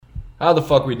How the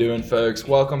fuck we doing, folks?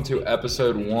 Welcome to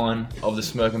episode 1 of the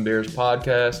Smoking Beers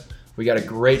podcast. We got a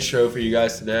great show for you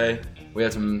guys today. We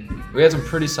had some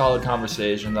pretty solid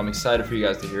conversations. I'm excited for you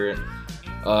guys to hear it.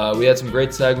 We had some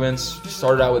great segments.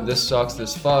 Started out with This Sucks,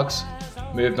 This Fucks.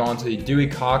 Moved on to the Dewey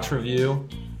Cox review.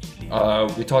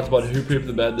 We talked about who pooped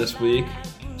the bed this week.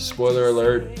 Spoiler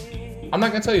alert. I'm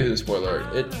not going to tell you who the spoiler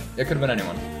alert. It could have been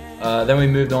anyone. Then we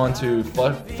moved on to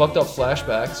fucked up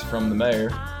flashbacks from the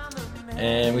mayor.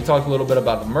 And we talked a little bit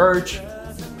about the merch.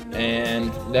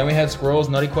 And then we had Squirrel's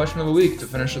Nutty Question of the Week to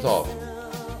finish us off.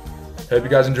 Hope you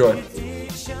guys enjoy.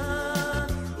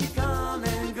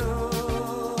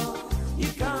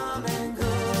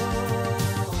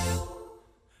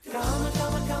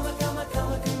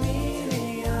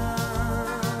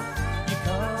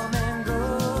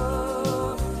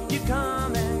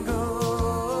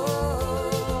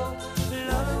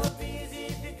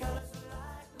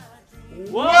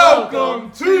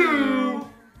 Welcome to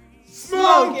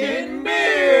Smoking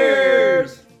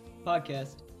Beers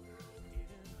podcast.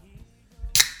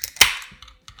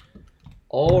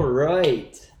 All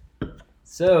right.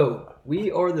 So, we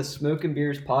are the Smoking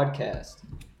Beers podcast.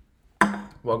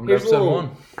 Welcome to episode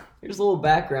 1. Here's a little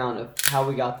background of how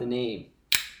we got the name.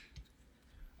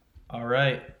 All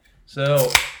right. So,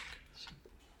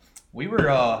 we were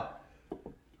on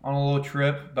a little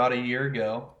trip about a year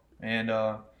ago, and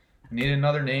needed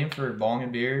another name for bong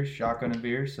and beers, shotgun and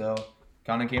beers, so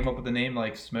kind of came up with the name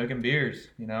like Smoking Beers,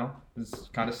 you know? It's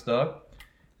kind of stuck.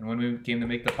 And when we came to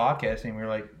make the podcast name, we were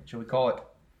like, what should we call it?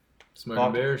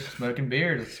 Smoking Beers. Smoking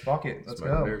Beers. Fuck it. Let's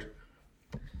Smoking go. Beers.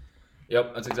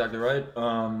 Yep, that's exactly right.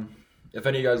 If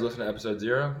any of you guys listen to episode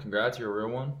 0, congrats, you're a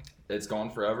real one. It's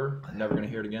gone forever. I'm never going to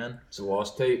hear it again. It's a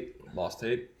lost tape. Lost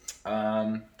tape.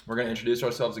 We're going to introduce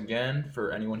ourselves again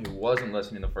for anyone who wasn't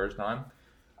listening the first time.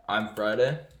 I'm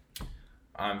Friday.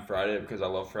 I'm Friday because I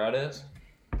love Fridays.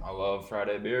 I love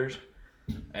Friday beers.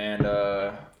 And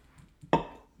the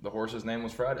horse's name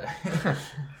was Friday.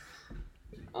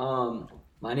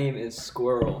 My name is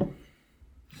Squirrel.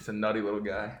 He's a nutty little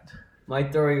guy.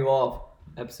 Might throw you off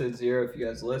episode 0 if you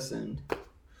guys listened.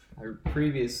 I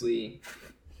previously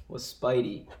was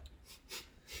Spidey.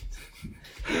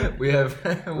 We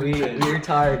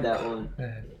retired that one.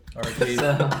 R.I.P.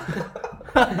 So,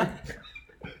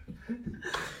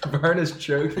 Vern is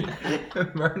choking.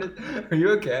 Vern, are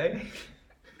you okay?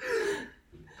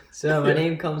 so my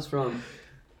name comes from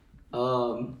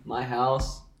my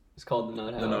house. It's called the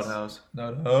Nut House. The Nut House.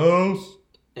 Nut House.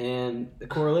 And the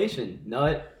correlation,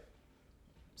 nut,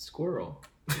 squirrel.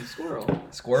 Squirrel.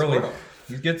 Squirrely.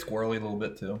 You get squirrely a little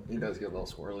bit too. He does get a little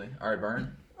swirly. All right,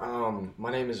 Vern.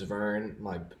 My name is Vern.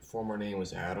 My former name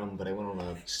was Adam, but I went on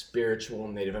a spiritual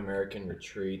Native American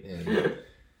retreat, and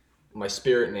my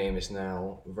spirit name is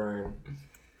now Vern.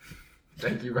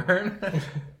 Thank you, Vern.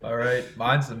 All right,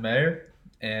 mine's the mayor,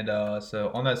 and so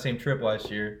on that same trip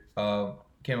last year,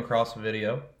 came across a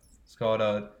video. It's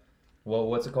called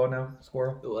what's it called now?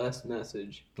 Squirrel? The Last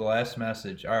Message. The Last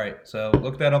Message. All right, so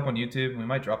look that up on YouTube. We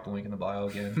might drop the link in the bio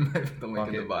again. The link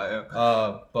in the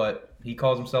bio. But he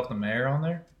calls himself the mayor on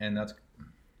there, and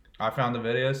I found the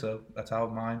video, so that's how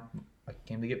I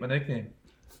came to get my nickname.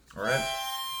 All right.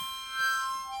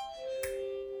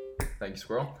 Thank you,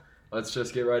 Squirrel. Let's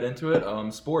just get right into it.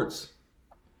 Sports.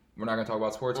 We're not going to talk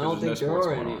about sports I don't because there's think no there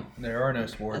sports are going any. on. There are no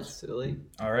sports. That's silly.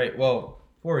 All right, well,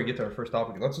 before we get to our first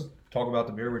topic, let's just talk about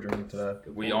the beer we're drinking today.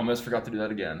 We almost forgot to do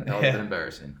that again. That would have been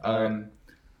embarrassing.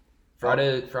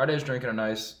 Friday's drinking a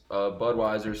nice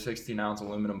Budweiser 16-ounce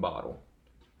aluminum bottle.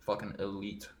 Fucking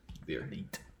elite beer.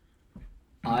 Elite.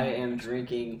 I am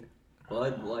drinking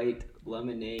Bud Light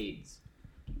lemonades.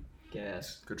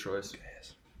 Gas. Good choice.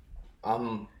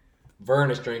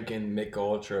 Vern is drinking Mick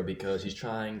Ultra because he's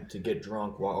trying to get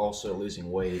drunk while also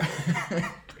losing weight.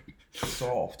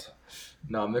 Soft.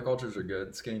 No, Mick Ultras are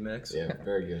good. Skinny mix. Yeah,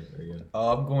 very good, very good.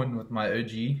 I'm going with my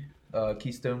OG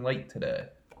Keystone Light today.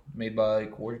 Made by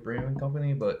Coors Brewing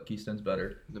Company, but Keystone's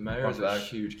better. The mayor is a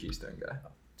huge Keystone guy.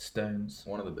 Stones.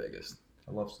 One of the biggest.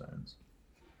 I love Stones.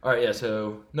 All right, yeah,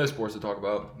 so no sports to talk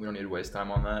about. We don't need to waste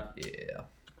time on that. Yeah.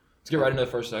 Let's get right into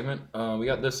the first segment. We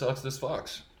got This Sucks, This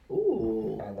Fucks.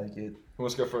 Ooh. I like it. Who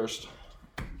wants to go first?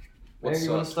 Mayor,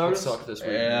 you wanna start What us? sucked this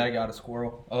week? Yeah, I got a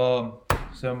squirrel.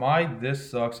 So my This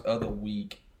Sucks of the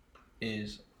week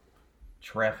is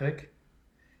traffic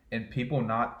and people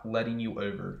not letting you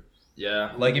over.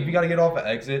 Yeah. Like, if you got to get off an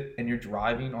exit and you're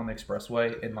driving on the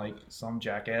expressway and, like, some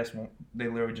jackass they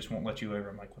literally just won't let you over.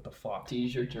 I'm like, what the fuck? Do you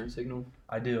use your turn signal?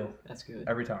 I do. That's good.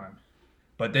 Every time.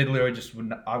 But they literally just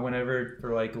I went over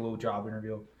for, like, a little job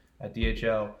interview at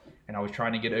DHL, and I was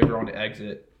trying to get over on the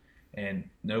exit, and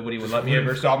nobody would let me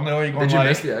over. So I'm literally going Did you like,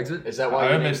 miss the exit? Is that why I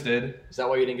you almost didn't, did. Is that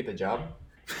why you didn't get the job?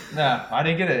 Nah, I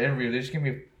didn't get an interview. They just gave me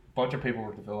a bunch of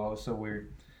paperwork to fill out. It was so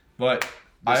weird. But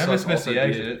I This almost sucks. missed the Also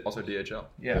exit. Also DHL.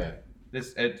 Yeah.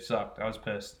 It sucked. I was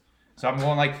pissed. So I'm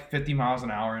going like 50 miles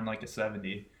an hour in like a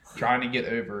 70, trying to get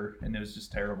over, and it was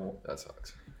just terrible. That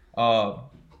sucks.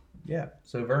 Yeah.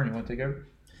 So Vern, you want to take over?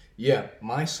 Yeah,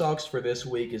 my sucks for this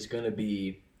week is gonna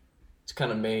be, it's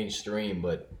kind of mainstream,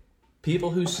 but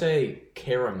people who say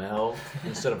caramel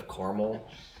instead of caramel,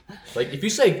 like if you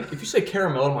say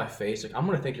caramel in my face, like I'm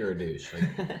gonna think you're a douche.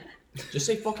 Like, just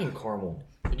say fucking caramel.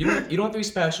 You don't have to be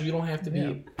special. You don't have to be.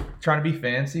 Yeah. Trying to be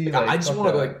fancy. Like, I just fuck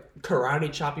want to that. like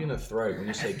karate chop you in the throat when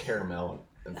you say caramel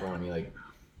in front of me. Like,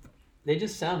 They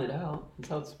just sound it out. That's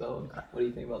how it's spelled. What do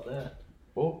you think about that?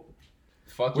 well,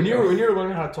 Fuck when you. you're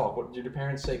learning how to talk, what did your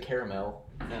parents say? Caramel.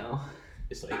 No.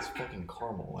 It's like it's fucking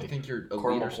caramel. I Like think you're elite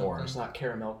caramel or corn. something. It's not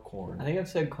caramel corn. I think I've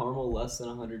said caramel less than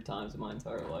 100 times in my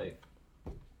entire life.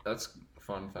 That's a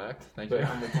fun fact. Thank But you.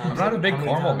 how many times? I'm not a big how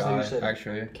many caramel times have you guy, said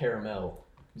actually. Caramel.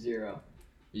 0.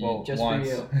 You- Well, just for once.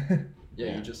 you. yeah,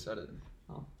 yeah. you just said it.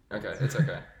 Oh. Okay, it's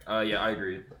okay. Yeah, I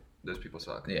agree. Those people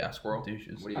suck. Yeah, Squirrel.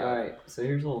 douches. What do you got? Alright, so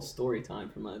here's a little story time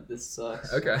for my This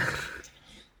Sucks. Okay.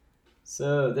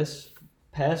 So this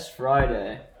past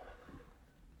Friday,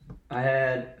 I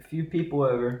had a few people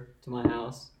over to my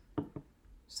house,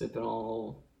 sipping on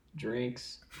little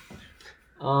drinks.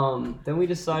 Then we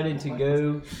decided to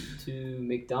go to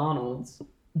McDonald's,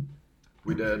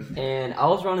 We did. and I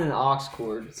was running an aux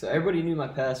cord, so everybody knew my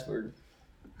password.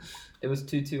 It was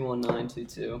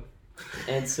 221922,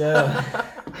 and so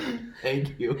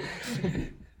Thank you.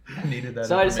 I needed that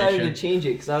so I decided to information. change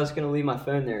it because I was gonna leave my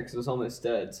phone there because it was almost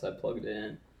dead, so I plugged it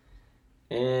in,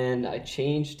 and I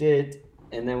changed it.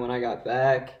 And then when I got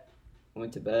back,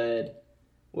 went to bed,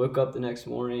 woke up the next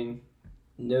morning,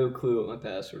 no clue what my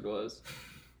password was.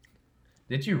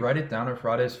 Did you write it down on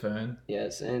Friday's phone?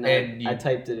 Yes, and And I you-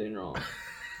 typed it in wrong.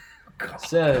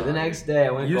 So the next day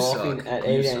I went You golfing suck. at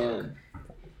You 8 a.m.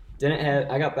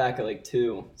 I got back at like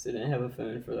 2, so didn't have a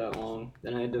phone for that long.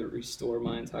 Then I had to restore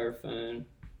my entire phone.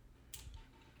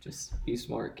 Just be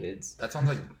smart, kids. That sounds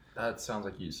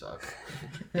like you suck.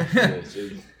 Yeah, so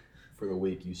for the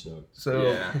week you suck.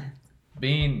 So yeah.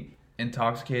 being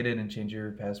intoxicated and changing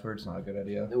your password is not a good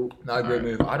idea. Nope. Not a great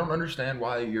Alright. move. I don't understand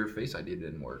why your Face ID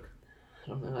didn't work. I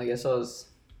don't know. I guess I was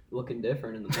looking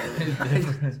different in the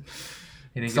morning.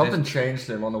 He didn't Something get changed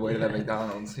him on the way to that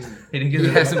McDonald's. he didn't get He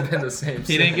his, hasn't been the same.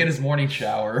 he didn't get since. his morning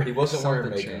shower. He wasn't wearing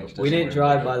Something makeup. changed. We didn't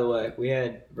drive, by the way. We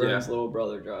had Vern's little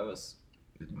brother drive us.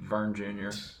 Vern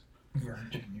Jr.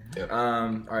 Jr. All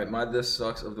right, my This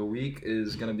Sucks of the week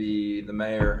is gonna be the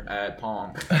mayor at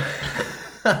Pong.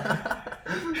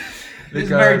 This is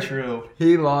very Because true.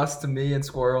 He lost to me and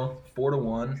Squirrel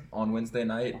 4-1 on Wednesday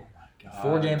night.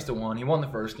 4 games to 1. He won the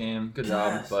first game. Good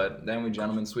job. Yes. But then we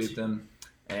gentlemen sweeped him.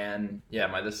 And yeah,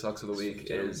 my This Sucks of the week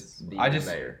is the I just-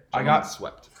 mayor. I Gentlemen got-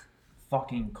 swept.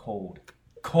 Fucking cold.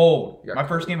 Cold. You got My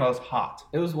first cold. game I was hot.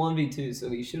 It was 1v2, so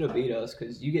he should have beat us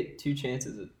because you get 2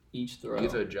 chances at each throw. You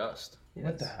get to adjust.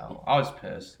 What the Yes. hell? I was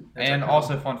pissed. That's And okay.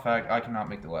 also, fun fact, I cannot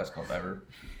make the last club ever.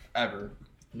 Ever.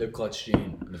 No clutch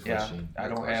gene. No clutch Yeah, gene. I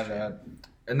don't have that.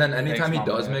 And then anytime Thanks, he Mom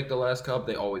does and Dad. make the last cup,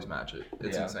 they always match it.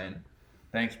 It's Yeah. insane.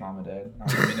 Thanks, Mom and Dad. Not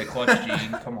giving me the clutch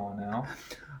gene. Come on now.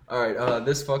 All right,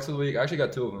 this fucks of the week. I actually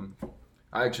got 2 of them.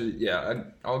 I'll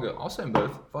go. I'll say them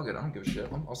both. Fuck it, I don't give a shit.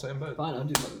 I'll say them both. Fine, I'll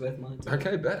do both mine too.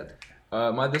 Okay, bet.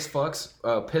 My This Fucks,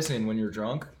 pissing when you're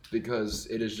drunk because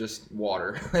it is just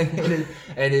water.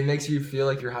 And it makes you feel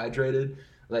like you're hydrated.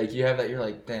 Like you have that, you're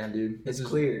like, damn, dude, It's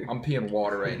clear. I'm peeing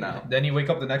water right now. Then you wake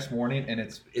up the next morning and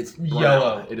it's It's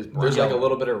Yellow. brown. It is brown. There's like a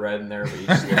little bit of red in there, but you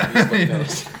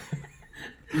just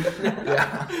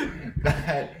yeah.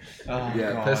 oh,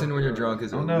 Yeah, God. pissing when you're drunk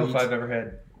is I don't know if elite. I've ever had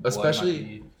blood in my Especially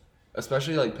teeth.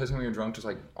 Especially like pissing when you're drunk, just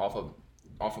like off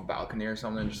a balcony or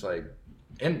something. Just like,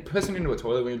 and pissing into a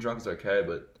toilet when you're drunk is okay,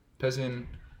 but pissing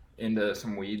into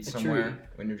some weeds A somewhere tree.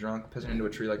 when you're drunk, pissing into a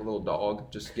tree like a little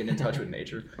dog, just getting in touch with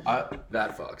nature. I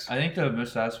That fucks. I think the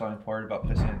most satisfying part about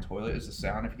pissing in a toilet is the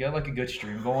sound. If you get like a good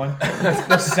stream going,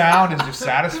 the sound is just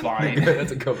satisfying.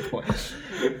 That's a good point.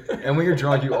 And when you're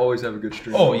drunk, you always have a good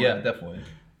stream. Oh yeah, definitely.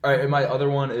 All right, and my other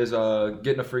one is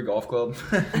getting a free golf club.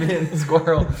 me and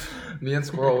Squirrel we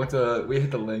hit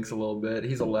the links a little bit.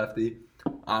 He's a lefty.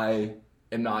 I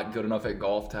am not good enough at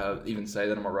golf to even say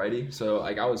that I'm a righty. So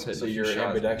like I was hitting So a few you're shots.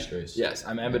 ambidextrous. Yes,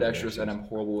 I'm ambidextrous and I'm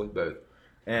horrible with both.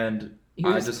 And He I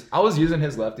was- was using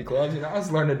his lefty clubs, I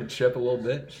was learning to chip a little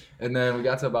bit. And then we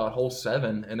got to about hole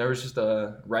 7 and there was just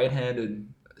a right-handed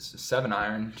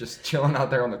 7-iron just chilling out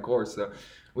there on the course. So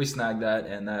we snagged that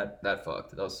and that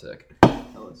fucked. That was sick.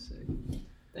 Hell was sick.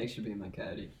 Thanks for being my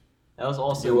caddy. That was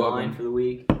also You're welcome. mine for the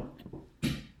week.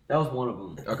 That was one of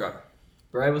them. Okay.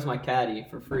 Brad was my caddy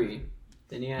for free.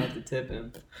 Then you had to tip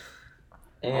him.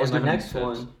 I And was my giving him next tips.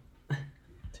 one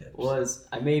was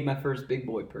I made my first big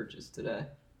boy purchase today.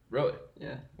 Really?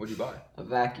 Yeah. What'd you buy? A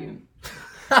vacuum.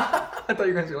 I thought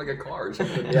you were gonna say like a car or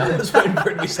something. Yeah, I was waiting for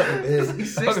it to be something big.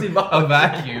 $60. A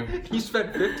vacuum. You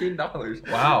spent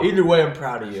 $15. Wow. Either way, I'm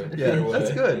proud of you. Either way.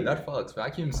 That's good. That fucks.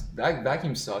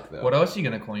 Vacuums suck though. What else are you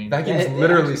gonna clean? Vacuums Yeah, they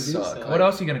literally actually do suck. suck. What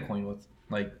else are you gonna clean with?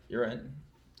 Like, You're right.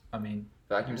 I mean,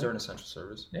 Vacuums are an essential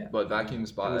service. Yeah. But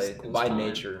vacuums by It was by time.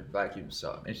 nature, vacuums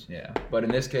suck. it's yeah. But in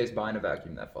this case, buying a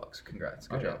vacuum that fucks. Congrats.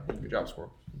 Good Oh, job. yeah. Good job,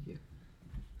 Squirrel. Thank you.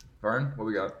 Vern, what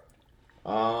we got?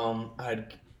 I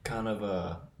had kind of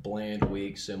a bland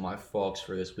week, so my fucks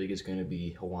for this week is going to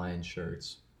be Hawaiian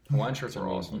shirts. Hawaiian shirts I are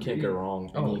mean, awesome. you can't go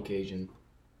wrong Oh. any occasion.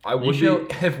 I would should-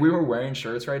 be if we were wearing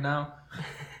shirts right now.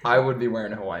 I would be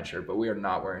wearing a Hawaiian shirt, but we are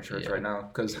not wearing shirts Yeah. right now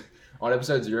because on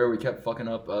episode 0 we kept fucking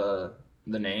up the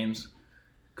names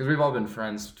because we've all been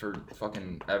friends for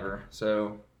fucking ever.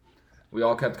 So we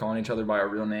all kept calling each other by our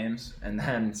real names, and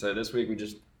then so this week we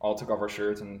just all took off our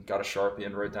shirts and got a Sharpie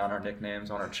and wrote down our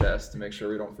nicknames on our chest to make sure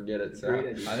we don't forget it. So Great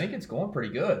idea. I think it's going pretty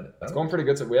good. it's going pretty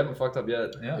good. So we haven't fucked up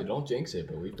yet. Yeah. Hey, don't jinx it,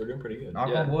 but we're doing pretty good. Knock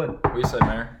Yeah. on wood. What do you say,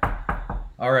 Mayor?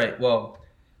 All right. Well,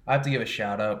 I have to give a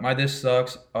shout out. My this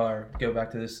sucks, or go back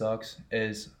to this sucks,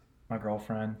 is my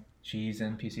girlfriend. She's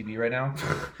in PCB right now.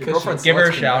 Your girlfriend Give her a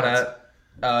sucks, shout congrats.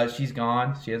 out. She's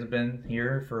gone. She hasn't been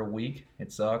here for a week.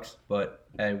 It sucks, but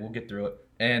hey, we'll get through it.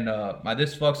 And my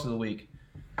this fucks of the week.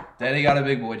 Daddy got a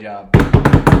big boy job.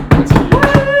 That's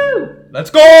huge. Let's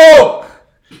go!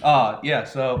 Yeah,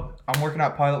 so I'm working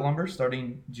at Pilot Lumber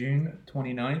starting June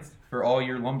 29th. For all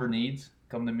your lumber needs,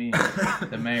 come to me,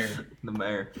 the mayor. The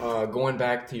mayor. Going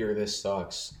back to your this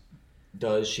sucks.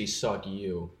 Does she suck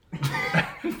you?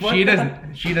 She does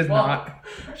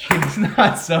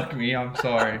not suck me. I'm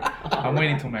sorry. I'm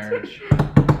waiting till marriage.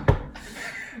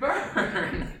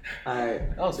 Burn.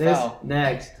 Alright. That was This foul.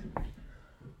 next.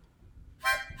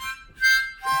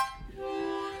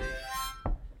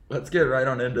 Let's get right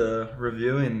on into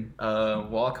reviewing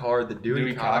Walk Hard, the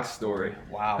Dewey Cox story.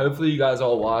 Wow. Hopefully you guys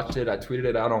all watched it. I tweeted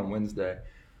it out on Wednesday.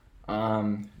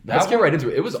 Let's get right into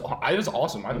it. It was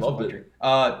awesome. I loved it.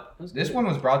 This one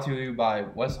was brought to you by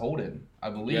Wes Holden, I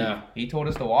believe. Yeah. He told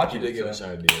us to watch You it. did give so- us an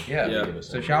idea. Yeah. You did Yeah. give us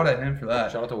So an shout idea. out him for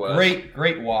that. Shout out to Wes.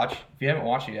 Great watch. If you haven't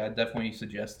watched it yet, I definitely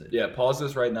suggest it. Yeah, pause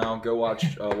this right now. Go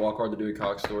watch Walk Hard, the Dewey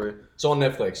Cox story. It's on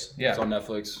Netflix. Yeah. It's on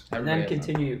Netflix. And Everybody then has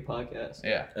continue your podcast. that.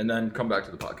 Yeah. And then come back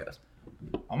to the podcast.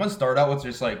 I'm gonna start out with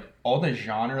just like all the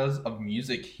genres of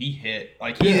music he hit.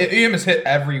 Like he almost hit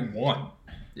every one.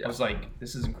 Yeah. I was like,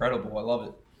 this is incredible. I love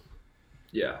it.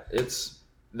 Yeah, it's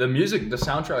the music. The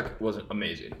soundtrack was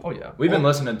amazing. Oh yeah. We've been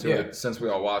listening to yeah. it since we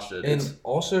all watched it. And It's,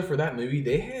 also for that movie,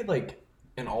 they had like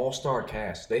an all-star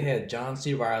cast. They had John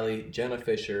C. Reilly, Jenna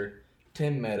Fisher,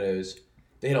 Tim Meadows.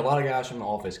 They had a lot of guys from The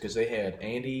Office because they had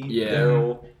Andy, Yeah.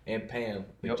 Daryl, and Pam,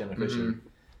 like Yep. Jenna Fisher. Mhm.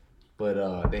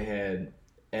 But they had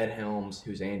Ed Helms,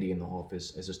 who's Andy in The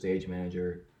Office, as a stage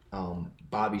manager.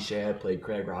 Bobby Shad played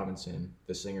Craig Robinson,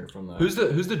 the singer from the. who's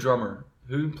the drummer?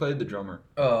 Who played the drummer?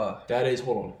 That is.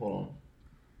 Hold on.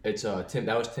 It's Tim.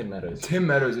 That was Tim Meadows. Tim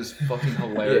Meadows is fucking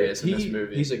hilarious in this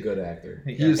movie. He's a good actor.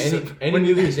 He is is. Any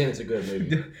movie he's in, it's a good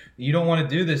movie. You don't want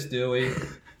to do this, Dewey. Does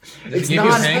it It's give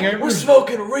not- you hangovers? We're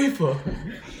smoking a reefer.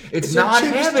 It's the not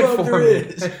cheapest habit drug for there me.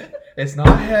 is. It's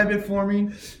not habit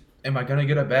forming. Am I gonna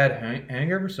get a bad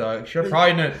hangover? So I should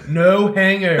probably no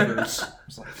hangovers.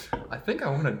 It's like, I think I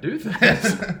want to do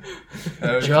this.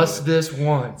 okay. Just this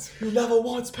once. You never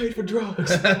once paid for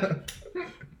drugs.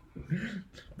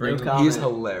 Bring- No comment. He's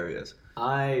hilarious.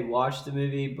 I watched the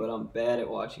movie, but I'm bad at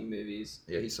watching movies.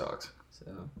 Yeah, he sucks. So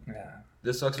yeah.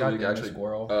 This sucks for God you damn it, actually.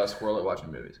 squirrel. Squirrel at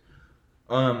watching movies.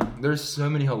 There's so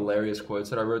many hilarious quotes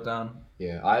that I wrote down.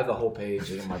 Yeah, I have a whole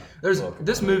page in my There's book.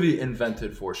 this movie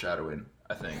invented foreshadowing.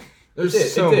 I think It there's did,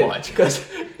 so it did. much.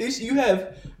 Because you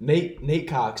have Nate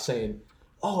Cox saying,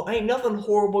 "Oh, ain't nothing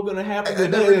horrible gonna happen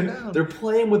And then today." they're- They're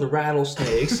playing with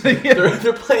rattlesnakes. Yeah.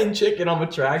 they're playing chicken on a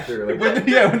tractor. Like,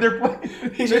 when they're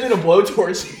playing. he's using a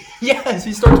blowtorch. Yes,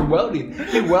 he starts welding.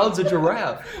 He welds a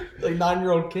giraffe. Like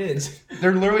 9-year-old kids.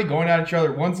 They're literally going at each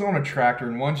other. One's on a tractor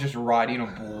and one's just riding a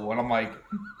bull. And I'm like,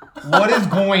 what is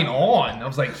going on? I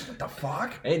was like, what the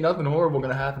fuck? Ain't nothing horrible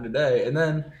gonna happen today. And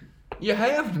then you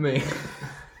halved me.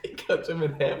 He cuts him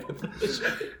in half with the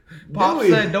shit. Pop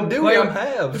said, don't Dewey, play I'm with-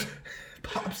 halved.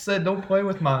 Pop said, don't play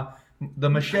with my the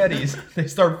machetes. They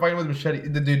start fighting with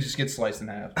machetes. The dude just gets sliced in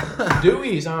half.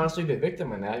 Dewey's honestly the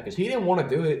victim in that because he didn't want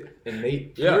to do it, and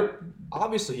Nate.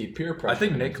 Obviously, he peer pressured. I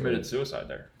think him Nick into committed it. suicide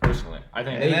there. Personally, I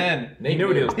think. And then he knew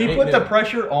what he was he doing. put the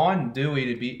pressure on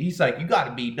Dewey to be. He's like, you got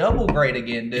to be double great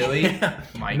again, Dewey.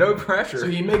 Mike. No pressure. So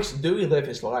he makes Dewey live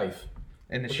his life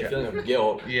In the with a show. feeling of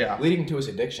guilt, Yeah. leading to his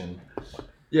addiction.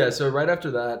 Yeah, so right after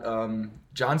that,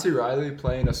 John C. Reilly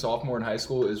playing a sophomore in high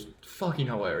school is fucking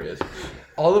hilarious.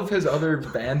 All of his other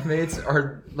bandmates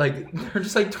are like, they're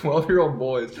just like 12-year-old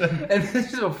boys. And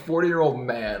this is a 40-year-old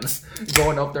man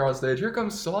going up there on stage. Here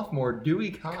comes sophomore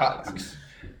Dewey Cox.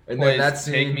 And then that's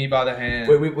Take Me by the Hand.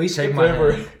 Wait, we skipped my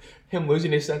over hand. him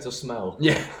losing his sense of smell.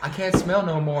 Yeah, I can't smell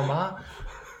no more, Ma.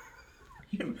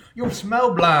 You're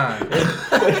smell blind.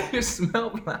 You smell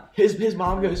blind. His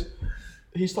mom goes,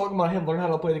 he's talking about him learning how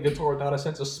to play the guitar without a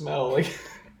sense of smell. Like,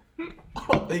 I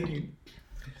don't think you.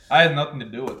 I had nothing to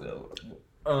do with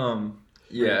it.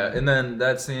 Yeah, and then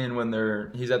that scene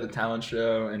when he's at the talent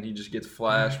show and he just gets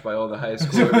flashed by all the high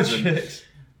schoolers.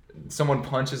 And someone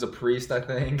punches a priest, I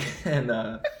think, and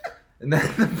then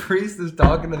the priest is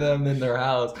talking to them in their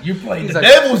house. You play He's the like,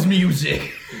 devil's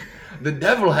music. The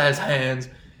devil has hands,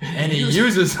 and he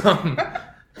uses them.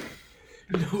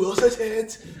 You know who else has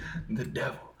hands? The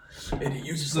devil. And he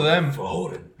uses So them then- for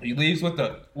holding. He leaves with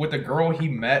the girl he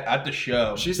met at the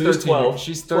show. She's Who's 13. 12?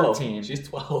 She's 12. 13. She's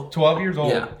 12. 12 years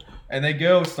old. Yeah. And they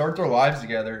go start their lives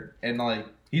together. And like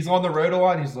he's on the road a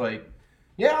lot. He's like,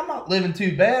 yeah, I'm not living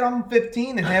too bad. I'm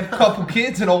 15 and have a couple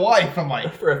kids and a wife. I'm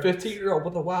like, For a 15-year-old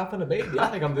with a wife and a baby, I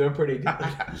think I'm doing pretty good.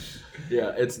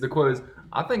 Yeah, it's the quote is,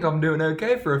 I think I'm doing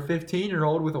okay for a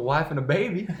 15-year-old with a wife and a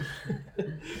baby.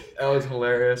 That was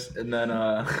hilarious. And then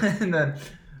and then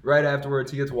right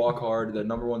afterwards he gets Walk Hard, the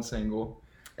 #1 single.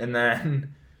 And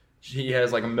then he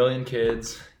has like 1 million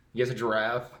kids. He gets a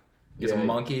giraffe. He gets a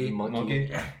monkey.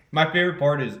 monkey. My favorite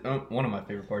part is one of my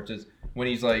favorite parts is when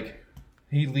he's like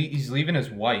he's leaving his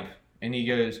wife and he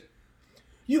goes,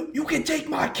 You can take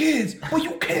my kids, but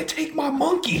you can't take my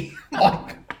monkey.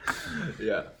 Like,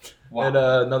 Yeah. wow. And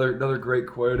another great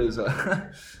quote is,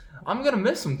 "I'm gonna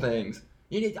miss some things.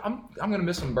 I'm gonna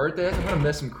miss some birthdays. I'm gonna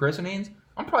miss some christenings.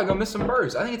 I'm probably gonna miss some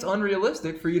births. I think it's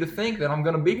unrealistic for you to think that I'm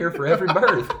gonna be here for every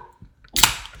birth."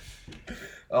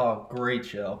 Oh, great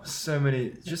show. So many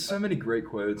great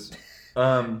quotes.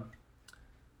 Then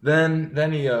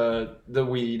he the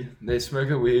weed. They smoke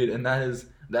the weed, and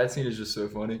that scene is just so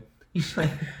funny. He's like,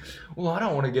 "Well, I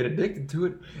don't want to get addicted to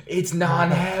it. It's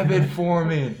non-habit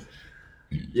forming."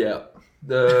 Yeah.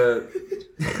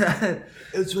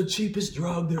 It's the cheapest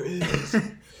drug there is.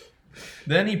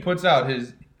 Then he puts out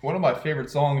one of my favorite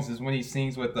songs is when he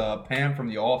sings with Pam from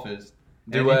The Office.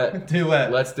 Duet.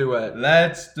 Duet. Let's do it.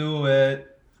 Let's do it.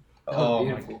 That was Oh,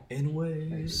 my beautiful. In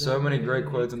ways. So many great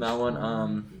quotes in that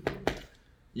one.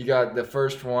 You got the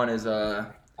first one is I'm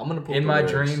gonna put in the my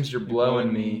lyrics. dreams you're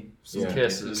blowing me some Yeah.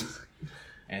 kisses.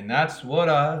 And that's what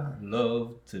I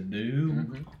love to do.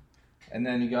 Mhm. And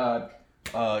then you got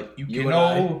you You can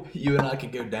and I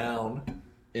could go down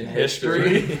In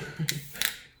history.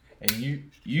 and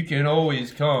you can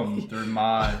always come through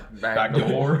my back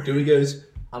door. Dewey goes,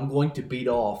 I'm going to beat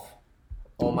off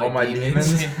all my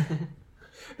demons.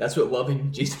 That's what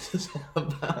loving Jesus is all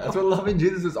about. That's what loving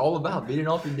Jesus is all about, beating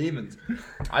off your demons.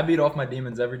 I beat off my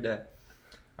demons every day.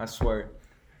 I swear.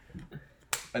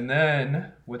 And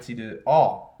then what's he do?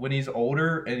 Oh, when he's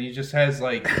older and he just has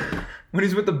like When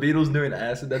he's with the Beatles doing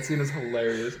acid, that scene is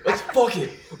hilarious. Let's fuck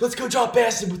it. Let's go drop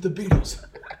acid with the Beatles.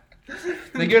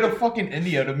 they go to fucking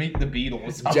India to meet the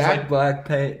Beatles. I was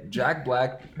Jack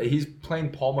Black, he's playing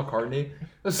Paul McCartney.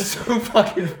 That's so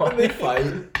fucking When they funny.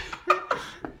 fight.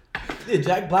 Yeah,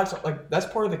 Jack Black's like that's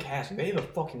part of the cast. They have a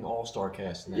fucking all-star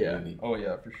cast in that Yeah. movie. Oh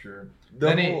yeah, for sure. The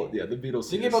Then he- Beatles. Think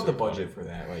scene is about the so budget for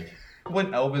that. Like,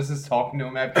 When Elvis is talking to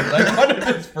him after like one of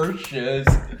his first shows.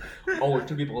 oh, we're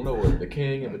two people in nowhere, the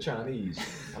king and the Chinese,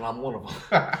 and I'm one of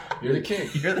them. You're the king.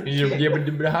 You're the You king. have a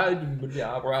dome.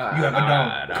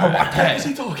 What is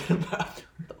he talking about?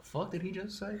 What the fuck did he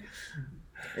just say?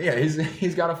 Yeah,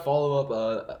 he's got to follow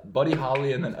up Buddy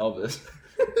Holly and then Elvis.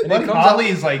 And Buddy he comes Holly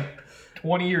out- is like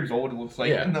 20 years old. It looks like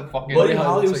Yeah. in the fucking. Buddy Holly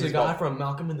Holly looks was like the he's guy got- from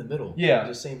Malcolm in the Middle. Yeah.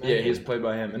 The same Yeah, actor. he's played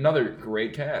by him. Another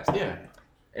great cast. Yeah.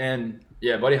 And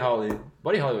yeah, Buddy Holly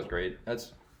was great.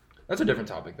 That's a different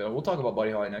topic though. We'll talk about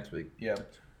Buddy Holly next week. Yeah.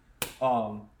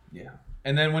 Yeah.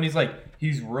 And then when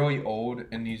he's really old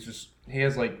and he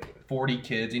has like 40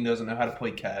 kids. He doesn't know how to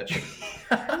play catch.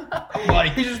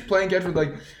 Like he's just playing catch with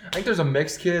like I think there's a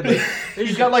mixed kid. Like,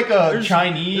 He's got like a there's-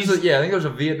 Chinese. I think there's a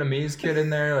Vietnamese kid in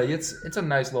there. Like it's a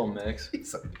nice little mix.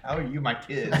 He's like, how are you, my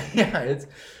kid? Yeah,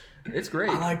 It's great.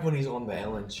 I like when he's on the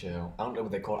Ellen show. I don't know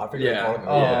what they call it. I forget Yeah. what they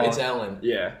call it. Oh. It's Ellen.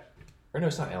 Yeah, Or no,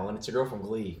 it's not Ellen. It's a girl from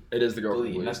Glee. it is the girl. Glee.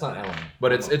 from Glee. And that's not Ellen.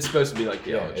 But it's supposed to be like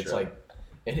the Yeah, Ellen it's show. like,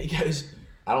 and he goes,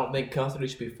 I don't think custody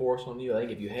should be forced on you. I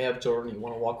think if you have children and you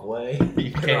want to walk away,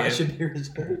 You I can. should be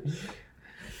responsible.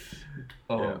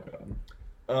 Oh Yeah.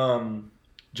 god.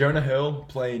 Jonah Hill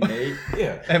playing Nate.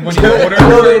 Yeah. And when That's you order,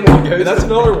 another one. That's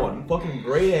another one. Fucking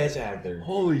great ass actor.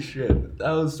 Holy shit,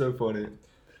 that was so funny.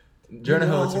 Jonah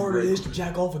Hill. How It's a hard it great. is to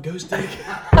jack off a ghost dick.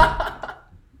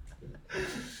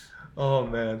 Oh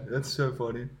man, that's so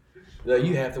funny. No,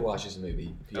 you have to watch this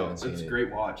movie if you oh, haven't seen it's it. a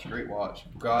great watch. Great watch.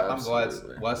 God, I'm glad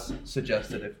Absolutely. Wes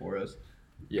suggested it for us.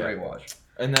 Yeah. Great watch.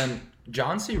 And then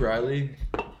John C. Reilly,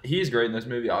 he's great in this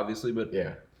movie, obviously, but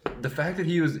Yeah. the fact that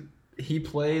he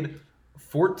played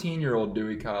 14-year-old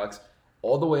Dewey Cox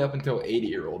all the way up until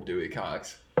 80-year-old Dewey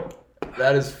Cox.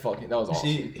 That was awesome.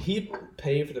 See, he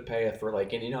paid for the path for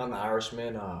like, and you know, in The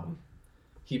Irishman,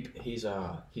 he's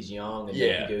young and Yeah.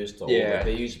 then he goes to Yeah. older.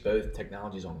 They use both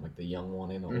technologies on like the young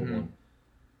one and the old Mhm. one.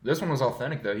 This one was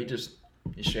authentic though.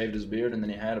 He shaved his beard and then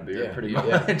he had a beard Yeah, pretty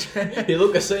yeah. much. He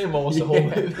looked the same almost the whole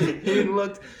Yeah. movie.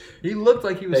 he looked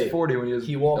like he was Hey, 40 when he was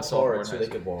He walked a sophomore hard in so high they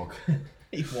school. could walk.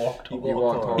 He walked. He He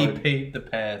walked hard. He paved the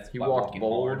path. He by walked walking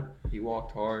bold. hard. He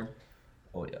walked hard.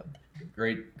 Oh yeah.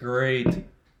 Great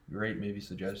movie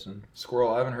suggestion.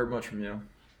 Squirrel, I haven't heard much from you.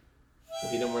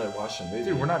 He didn't really watch the movie.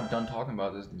 Dude, we're not done talking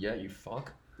about this yet, you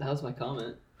fuck. That was my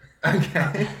comment.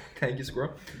 Okay. Thank you,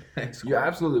 Squirrel. Thanks. You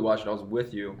absolutely watched it. I was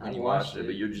with you when I you watched watched it, it.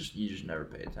 but you just never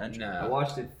pay attention. I Nah.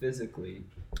 watched it physically.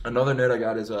 Another note I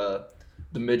got is the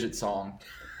midget song.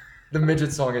 The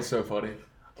midget song is so funny.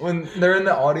 When they're in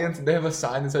the audience and they have a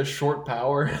sign that says "Short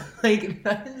Power," like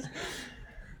that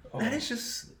is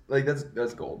just like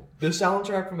that's gold. The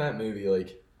soundtrack from that movie,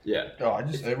 like, Yeah, Oh,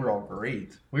 they were all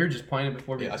great. We were just playing it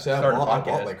before we I said started the I bought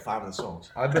podcast. like 5 of the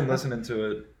songs. I've been listening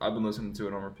to it.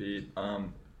 On repeat.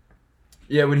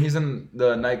 Yeah, when he's in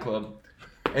the nightclub,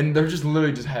 and they're just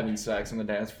literally just having sex on the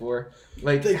dance floor,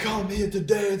 like, They come here to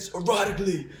dance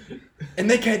erotically. and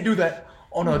they can't do that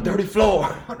on a dirty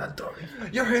floor.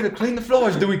 You're here to clean the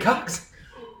floors, Dewey Cox.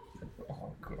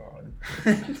 Oh god.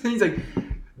 He's like,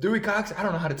 Dewey Cox, I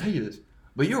don't know how to tell you this,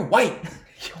 but you're white.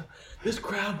 This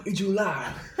crowd is you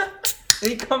live.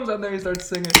 And he comes out there and starts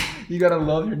singing, "You gotta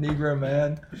love your Negro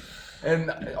man."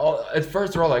 And at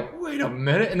first they're all like, "Wait a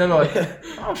minute," and then they're like,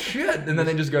 "Oh shit!" And then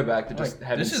they just go back to just Like,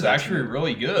 having this is sex. actually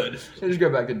really good. They just go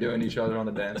back to doing each other on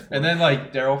the dance floor. And then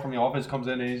like Daryl from The Office comes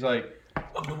in and he's like,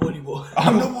 I'm the one you want.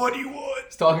 "I'm the one you want."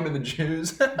 he's talking to the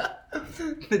Jews.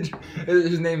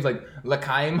 His name's like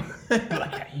Lakaim.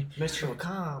 Mr.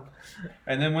 McComb.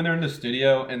 And then when they're in the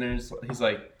studio and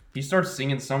he starts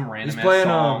singing some random He's playing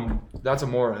song. That's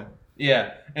Amore.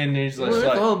 Yeah, and he's just With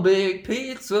like, a big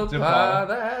pizza Pizza pie, pie.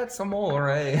 that's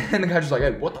Amore. And the guy's just like,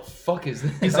 "Hey, what the fuck is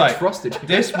this?" He's I like, trusted you.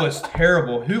 "This was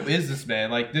terrible. Who is this man?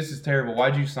 Like, this is terrible.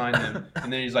 Why'd you sign him?"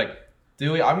 And then he's like,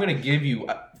 "Dewey, I'm gonna give you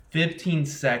 15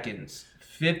 seconds.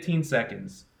 15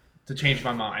 seconds to change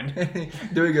my mind."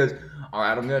 Dewey goes, "All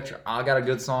right, I got a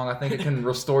good song. I think it can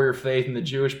restore your faith in the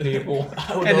Jewish people."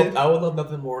 I would love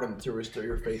nothing more than to restore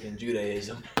your faith in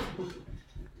Judaism.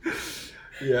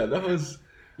 Yeah, that was.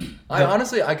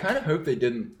 I kind of hope they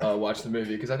didn't watch the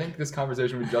movie because I think this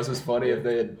conversation would be just as funny if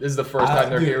they had. This is the first time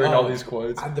they're Dude, hearing all these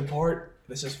quotes. The part,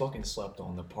 this is fucking slept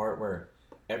on. The part where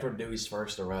after Dewey's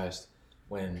first arrest,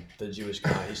 when the Jewish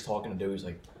guy, he's talking to Dewey, he's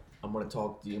like, "I'm gonna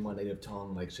talk to you in my native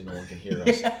tongue, like so no one can hear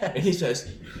us." And he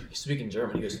says, he's speaking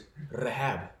German. He goes,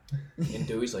 "Rehab," and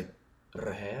Dewey's like,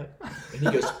 "Rehab," and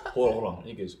he goes, "Hold on," and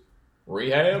he goes,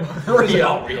 "Rehab."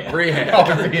 Rehab.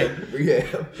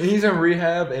 Rehab. And he's in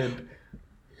rehab and.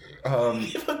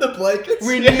 Give him the blankets.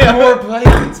 We need more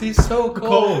blankets. He's so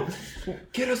cold.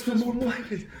 Get us some more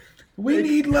blankets. We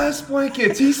need less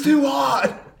blankets. He's too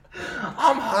hot.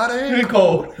 I'm hot and Too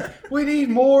cold. We need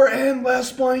more and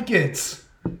less blankets.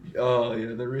 Oh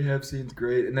yeah, the rehab scene's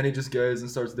great. And then he just goes and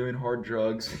starts doing hard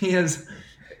drugs. He has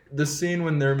the scene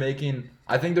when they're making.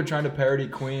 I think they're trying to parody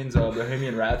Queen's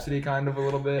Bohemian Rhapsody kind of a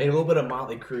little And bit. a little bit of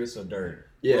Motley Crue, some dirt.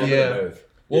 Yeah. A little bit of both.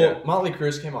 Well, Yeah. Motley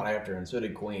Crue came out after, and so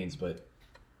did Queens, but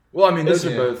Well, I mean, those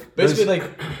Basically- are both basically those-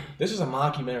 like this is a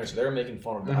mockumentary, so they're making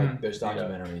fun of like those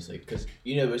documentaries, like because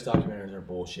you know those documentaries are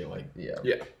bullshit. Like Yeah.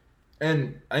 Yeah.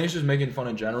 And I think it's just making fun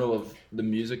in general of the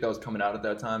music that was coming out at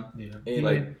that time. Yeah. and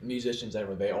Like- musicians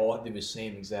ever, they all do the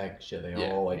same exact shit. They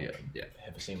Yeah, all like yeah.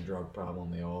 have the same drug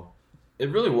problem. They all It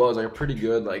really was like a pretty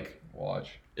good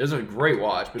Watch. It was a great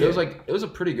watch, but it Yeah. was a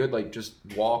pretty good just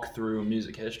walk through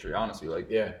music history. Honestly,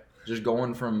 yeah. just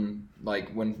going from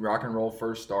when rock and roll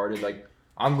first started.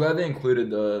 I'm glad they included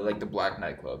the Black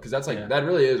nightclub because that's Yeah. that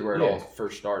really is where it Yeah. all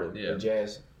first started. Yeah. The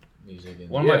jazz. music. And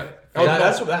One of Yeah. my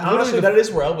oh, honestly, that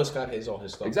is where Elvis got all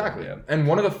his stuff. exactly. Yeah. And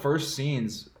one of the first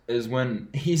scenes is when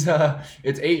he's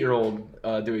it's 8-year-old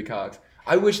Dewey Cox.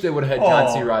 I wish they would have had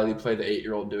John C. Oh. Riley play the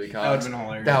 8-year-old Dewey That would Cox. have been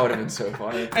hilarious. That would have been so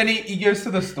funny. And he goes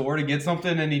to the store to get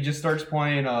something, and he just starts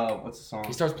playing, what's the song?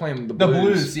 He starts playing the The blues.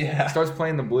 blues, yeah. He starts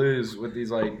playing the blues with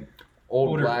these like old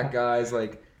Older- black guys,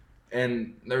 like,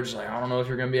 and they're just like, I don't know if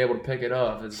you're gonna be able to pick it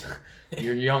up. It's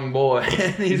you're a young boy.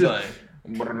 And He's just-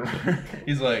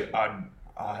 like,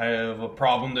 I have a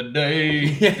problem today.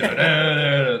 Yeah.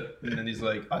 Da-da-da-da. And then he's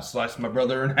like, I sliced my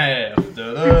brother in half.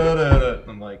 Da-da-da-da.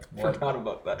 I'm like, what? Forgot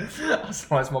about that. I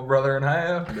sliced my brother in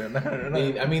half.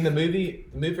 I mean, the movie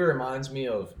reminds me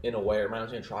of, in a way, it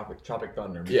reminds me of Tropic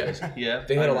Thunder. Yeah. Because Yeah.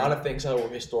 they had a I lot agree. of things that were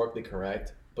historically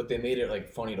correct, but they made it like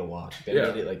funny to watch. They Yeah.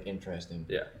 made it like interesting.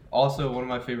 Also, one of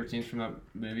my favorite scenes from that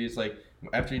movie is like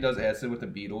after he does acid with the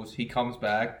Beatles, he comes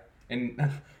back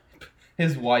and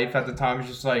his wife at the time is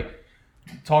just like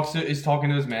is talking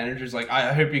to his manager. He's like,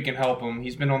 I hope you can help him.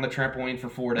 He's been on the trampoline for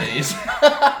 4 days.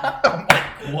 I'm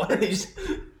like, what?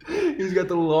 He's got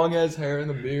the long ass hair and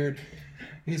the beard.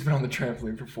 He's been on the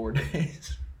trampoline for 4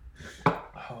 days.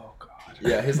 Oh god.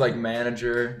 Yeah, his like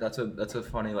manager. That's a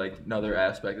funny like another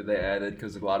aspect that they added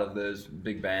because a lot of those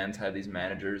big bands had these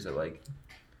managers that like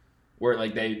where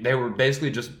like they were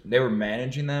basically just they were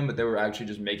managing them, but they were actually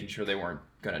just making sure they weren't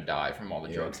gonna die from all the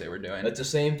Yeah. drugs they were doing. That's the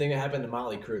same thing that happened to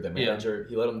Motley Crue. The manager,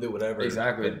 he let them do whatever.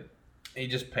 Exactly. But- He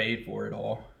just paid for it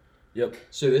all. Yep.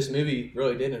 so this movie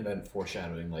really did invent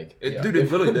foreshadowing. Like, Dude, it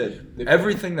really did. If-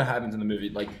 Everything that happens in the movie,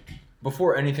 like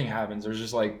before anything happens, there's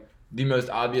just like the most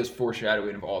obvious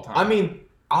foreshadowing of all time. I mean,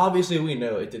 obviously we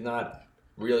know it did not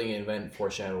really invent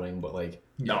foreshadowing, but like,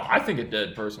 no, I think it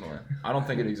did personally. I don't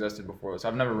think it existed before this.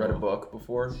 I've never read a book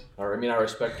before. or I mean, I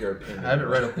respect your opinion. I haven't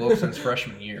read a book since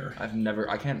freshman year. I'm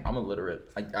illiterate.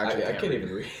 I I actually can't read. even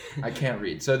read. I can't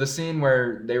read. So the scene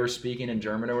where they were speaking in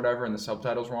German or whatever and the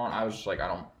subtitles were on, I was just like,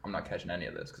 I'm not catching any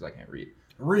of this because I can't read.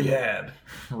 Rehab.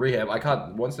 Rehab. I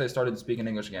caught once they started speaking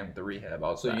English again with the rehab. I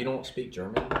was So like, you don't speak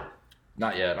German?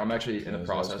 not yet. I'm actually in Yeah, the that's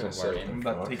what I was process of gonna say. learning. I'm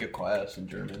about to take a class in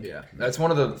German. Yeah, that's one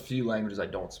of the few languages I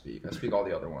don't speak. I speak all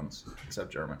the other ones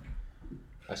except German.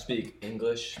 I speak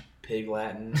English, Pig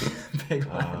Latin. Big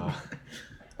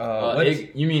Uh,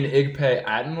 you mean Igpe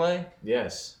Atenle?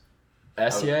 yes.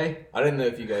 SEA? I didn't know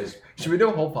if you guys. Should we do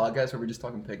a whole podcast where we just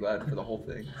talk in Pig Latin for the whole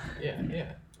thing? Yeah,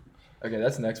 yeah. Okay,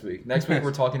 that's next week. Next week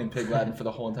we're talking in Pig Latin for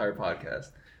the whole entire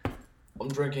podcast. I'm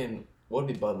drinking. What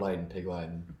would be Bud Light and Pig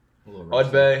Latin? A little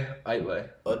rusty. Udbe Itle.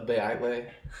 Udbe Itle.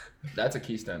 That's a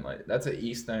Keystone Light. That's a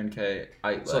Eastone K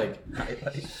Itle. It's like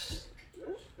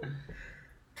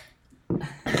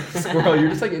Squirrel, you're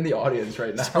just like in the audience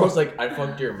right now. Squirrel's like, I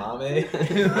fucked your mommy.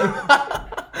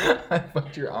 I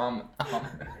fucked your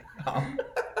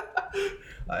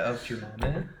I upped your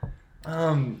mom,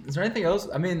 man. Is there anything else?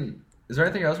 I mean, is there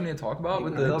anything else we need to talk about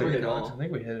with We the covered three it all. dogs? I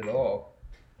think we hit it all,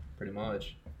 pretty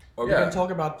much. Are we Yeah. gonna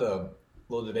talk about the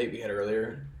little debate we had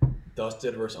earlier?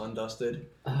 Dusted versus undusted.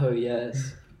 Oh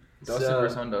yes. Dusted So-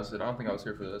 versus undusted. I don't think I was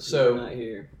here for this. So- Not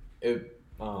here.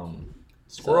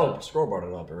 Squirrel brought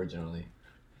it up originally.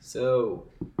 So,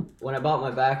 when I bought my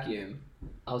vacuum,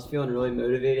 I was feeling really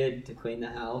motivated to clean the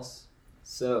house.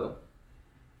 So,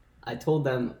 I told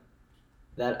them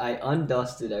that I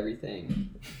undusted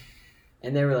everything.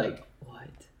 And they were like, what?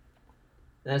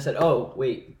 And I said, oh,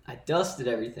 wait, I dusted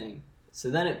everything.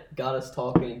 So then it got us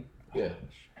talking. Yeah.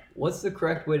 What's the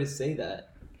correct way to say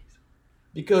that?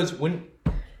 Because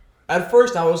at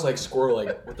first I was like, Squirrel,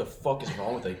 like, what the fuck is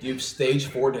wrong with you? Do you have stage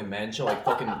 4 dementia, like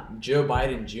fucking Joe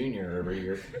Biden Jr. over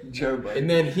here? Joe Biden. And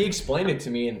then he explained it to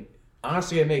me, and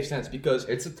honestly, it makes sense because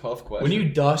it's a tough question. when you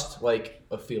dust like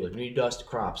a field, when you dust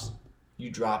crops, you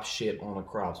drop shit on the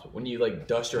crops. But when you like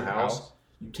dust your house,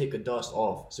 you take the dust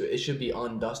off. So it should be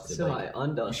undusted. So like, I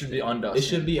undusted. you should be undusted. it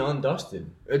should be undusted.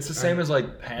 It's the same as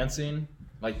like pantsing.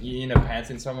 Like you know,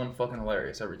 pantsing someone fucking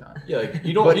hilarious every time. Yeah, like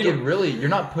you don't. But you it don't really, you're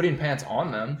not putting pants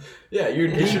on them. yeah, you're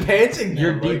It should- de-pantsing them.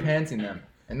 You're like- de-pantsing them,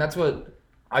 and that's what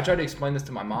I tried to explain this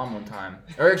to my mom one time.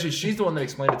 Or actually, she's the one that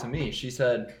explained it to me. She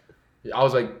said, "I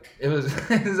was like, it was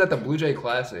it was at the Blue Jay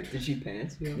Classic." Did she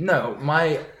pants you? No,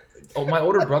 my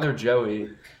older brother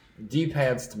Joey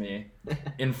de-pantsed me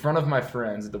in front of my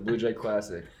friends at the Blue Jay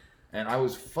Classic, and I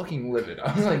was fucking livid.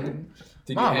 I was like,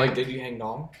 Did Mom, did you hang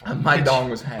dong? my dong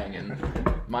was hanging.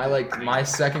 My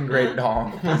second grade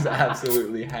dong was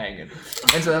absolutely hanging.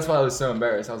 And so that's why I was so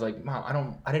embarrassed. I was like,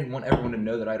 Mom, I didn't want everyone to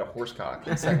know that I had a horse cock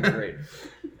in second grade.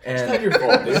 It's not And your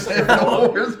fault, dude. It's not your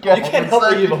fault. Horse You cock can't in help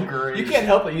that you second have a, grade. you can't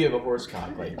help that you have a horse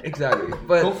cock. Like, exactly. don't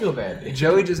But feel bad. Dude.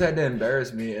 Joey just had to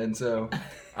embarrass me, and so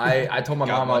I told my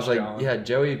God mom, I was bless like, John. yeah,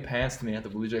 Joey pantsed me at the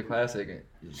Blue Jay Classic.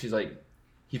 And she's like,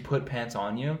 he put pants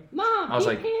on you? Mom, I was he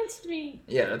like- pantsed me.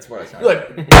 Yeah, that's what I sounded You're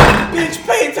like, bitch,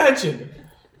 pay attention.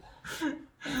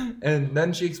 And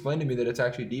then she explained to me that it's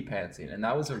actually depantsing, and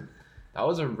that was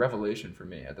a revelation for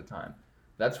me at the time.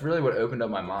 That's really what opened up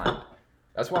my mind.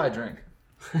 That's why I drink.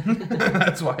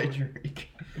 That's why I drink.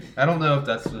 I don't know if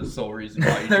that's the sole reason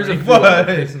why you There's a drink, few other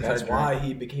but reasons I That's drink. why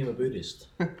he became a Buddhist.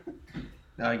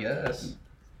 I guess.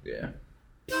 Yeah.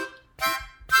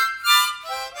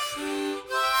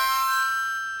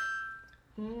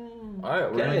 All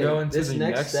right, we're gonna Okay, go into this the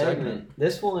next segment.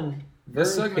 This one Vern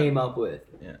This segment- came up with.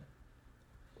 Yeah.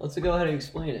 Let's go ahead and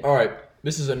explain it. All right,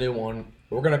 this is a new one.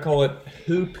 We're gonna call it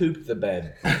 "Who Pooped the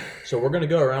Bed." So we're gonna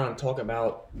go around and talk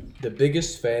about the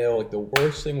biggest fail, like the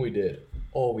worst thing we did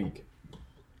all week,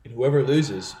 and whoever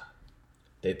loses,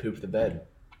 they poop the bed.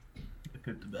 I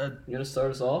pooped the bed. You gonna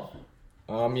start us off?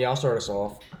 Yeah, I'll start us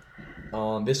off.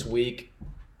 This week,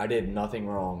 I did nothing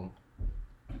wrong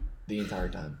the entire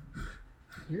time.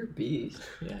 You're a beast.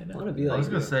 Yeah, I I know. want to be I like was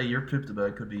gonna you. say your poop the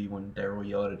bed could be when Daryl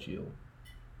yelled at you.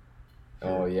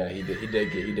 Oh yeah, he did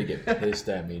get pissed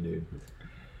at me, dude.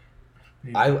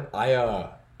 I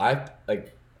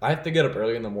have to get up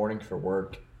early in the morning for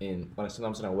work, and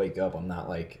sometimes when I wake up, I'm not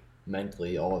like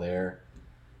mentally all there,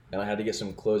 and I had to get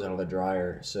some clothes out of the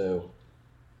dryer, so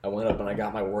I went up and I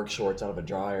got my work shorts out of a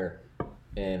dryer,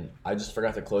 and I just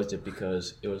forgot to close it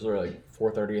because it was literally like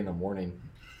 4:30 in the morning,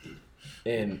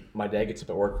 and my dad gets up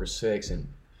at work for 6, and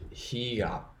he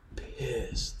got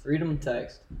pissed. Read him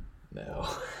text. No,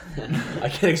 I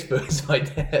can't expose my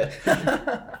dad.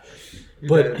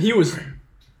 But he was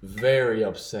very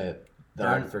upset that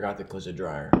I Vern- forgot to close the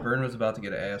dryer. Vern was about to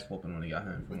get an ass whooping when he got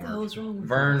home from What the hell work. is wrong with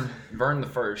Vern the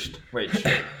first. Wait,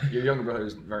 shit. Your younger brother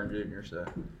is Vern Jr., so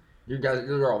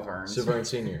you're all Verns. So Vern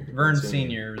Senior. Vern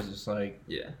Senior was just like,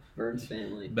 Yeah. Vern's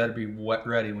family? better be wet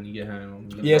ready when you get home.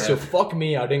 Yeah, so fuck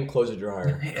me, I didn't close the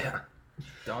dryer. yeah.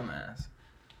 Dumbass.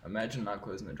 Imagine not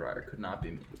closing the dryer. Could not be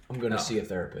me. I'm gonna No. see a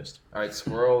therapist. All right,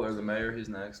 Squirrel or the mayor, who's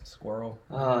next? Squirrel.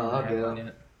 I'll Yeah, go.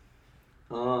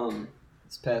 yeah.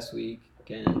 This past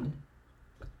weekend,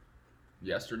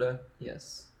 Yesterday?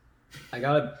 yes, I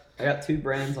got 2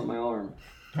 brands on my arm.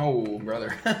 Oh, brother.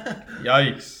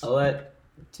 Yikes. I let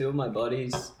 2 of my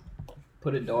buddies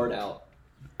put a dart out,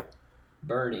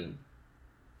 burning.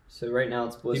 So right now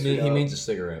it's blistered He up. means a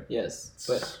cigarette. Yes,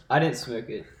 but I didn't smoke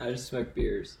it. I just smoked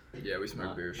beers. Yeah, we smoke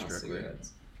not- beer not strictly.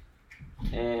 cigarettes.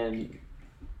 And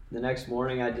the next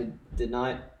morning, I did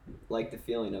not like the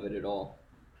feeling of it at all.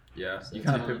 Yeah, So you it's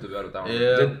kind of fine. pooped about it that one.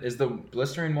 Yeah. Is the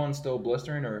blistering one still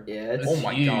blistering or? Yeah, it's Oh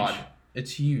my huge. God.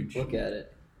 It's huge. look at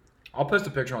it. I'll post a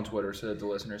picture on Twitter so that the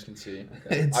listeners can see.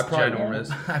 It's I probably ginormous.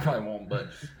 won't. I probably won't, but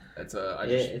it's I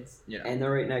Yeah, just it's you know. and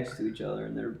they're right next to each other,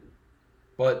 and they're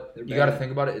But They're you got to bad.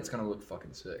 think about it. It's gonna look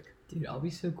fucking sick. dude. I'll be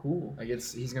so cool. Like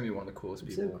he's gonna be one of the coolest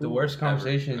It's so people. The cool. worst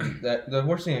conversation the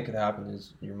worst thing that could happen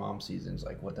is your mom sees it and is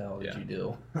like, what the hell did Yeah. you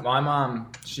do? My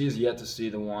mom, she has yet to see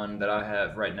the one that I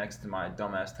have right next to my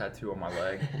dumbass tattoo on my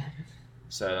leg.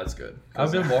 So that's good.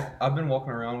 I've been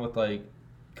walking around with like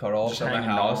cutoffs Just at my hanging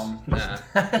house. dong. Nah,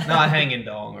 not hanging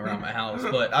dong around my house,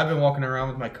 but I've been walking around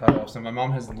with my cutoffs, and my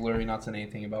mom has literally not said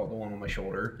anything about the one on my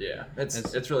shoulder. Yeah, it's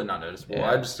It's- really not noticeable. Yeah.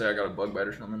 I just say I got a bug bite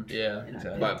or something. Yeah, And I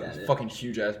exactly. bet- But at it. fucking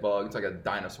huge ass bug. It's like a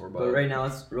dinosaur bug. But right now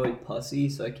it's really pussy,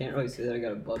 so I can't really say that I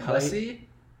got a bug bite. Pussy?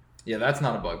 Yeah, that's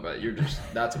not a bug bite.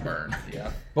 That's a burn.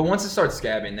 Yeah. But once it starts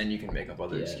scabbing, then you can make up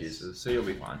other Yes. excuses. So you'll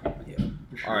be fine.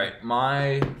 Yeah. All right,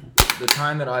 the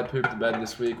time that I pooped the bed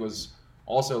this week was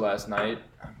also last night.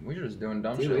 We were just doing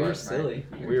dumb Dude, shit we were last silly.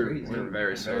 night. We were crazy.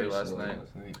 very silly last night.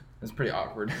 It was pretty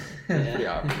awkward. It was pretty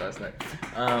awkward last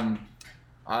night.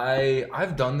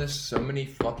 I've done this so many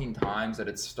fucking times that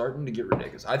it's starting to get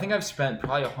ridiculous. I think I've spent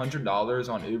probably $100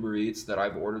 on Uber Eats that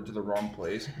I've ordered to the wrong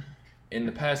place in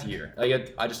the past year.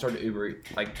 Like I just started Uber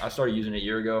Eats. Like I started using it a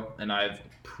year ago, and I've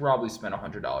probably spent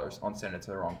 $100 on sending it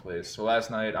to the wrong place. So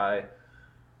last night I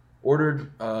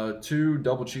ordered 2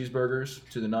 double cheeseburgers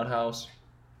to the Nut House.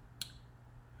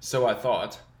 So I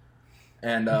thought,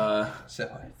 and So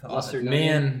I thought. Mustard me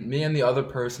nugget. and the other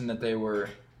person that they were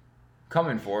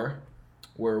coming for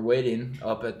were waiting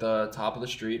up at the top of the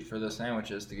street for the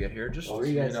sandwiches to get here. Just What were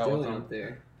you guys hanging out with doing them. up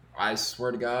there? I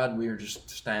swear to God, we were just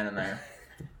standing there.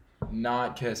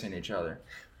 not kissing each other.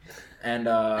 And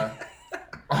all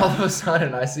of a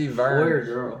sudden, I see Boy or Vern.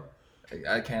 girl?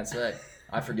 I can't say.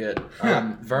 I forget.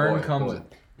 Vern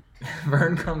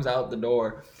comes out the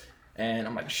door, and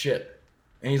I'm like, shit.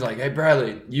 And he's like, hey,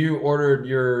 Bradley, you ordered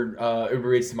your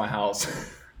Uber Eats to my house.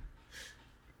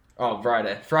 Oh,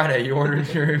 Friday, you ordered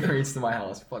your Uber Eats to my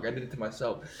house. Fuck, I did it to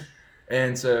myself.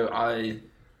 And so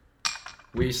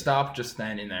we stopped just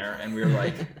standing there, and we were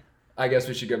like, I guess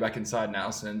we should go back inside now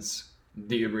since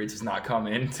the Uber Eats is not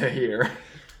coming to here.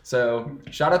 So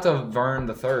shout out to Vern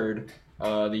the third,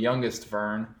 the youngest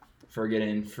Vern, for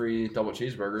getting free double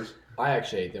cheeseburgers. I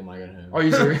actually ate them when I got home. Oh,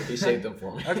 you serious? He saved them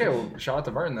for me. Okay, well, shout out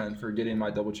to Vern then for getting my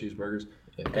double cheeseburgers.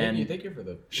 Yeah, And thank you for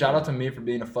the Shout out to me for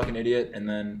being a fucking idiot. And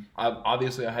then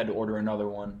obviously I had to order another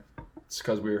one. It's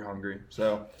because we were hungry.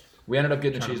 So we ended up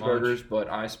getting the Trying to cheeseburgers, but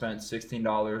I spent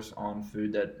 $16 on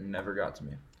food that never got to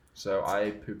me. So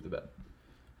I pooped the bed.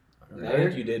 I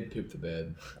think you did poop the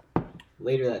bed.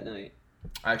 Later that night.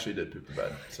 I actually did poop the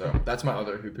bed. So that's my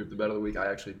other who pooped the bed of the week. I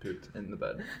actually pooped in the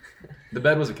bed. The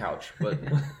bed was a couch, but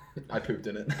I pooped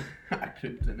in it. I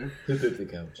pooped in it. Who pooped the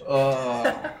couch?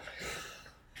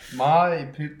 My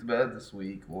poop the bed this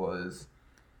week was,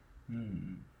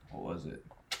 what was it?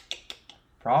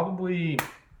 Probably.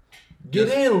 Get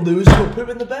in, loser. We're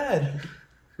pooping the bed.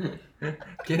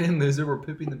 Get in, loser. We're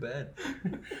pooping the bed.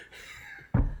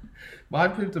 My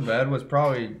poop the bed was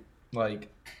probably like,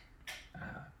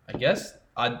 I guess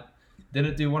I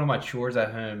didn't do one of my chores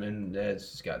at home, and it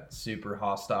just got super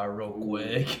hostile real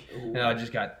quick, and I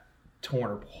just got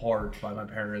torn apart by my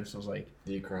parents. I was like,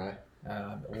 Do you cry?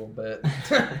 a little bit.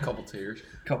 A couple tears.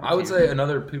 I would say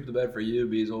another poop the bed for you,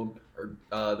 Beazle,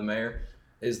 or the mayor,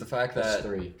 is the fact That's that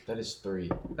three. That is three.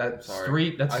 that's Sorry.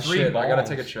 three. That's I three. shit. I gotta bongs.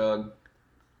 take a chug.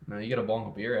 No, you gotta bong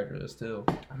a beer after this too.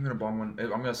 I'm gonna bong one. I'm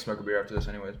gonna smoke a beer after this,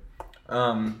 anyways.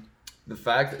 The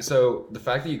fact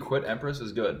that you quit Empress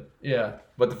is good, Yeah,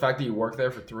 but the fact that you worked there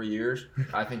for 3 years,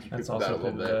 I think you that's pooped the bed a also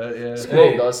little poop bit. the bed. Yeah.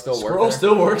 Squirrel does still work Squirrel there.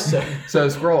 still works there. So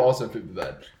Squirrel also pooped the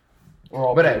bed. We're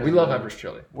all But hey, pooping we the love bed. Empress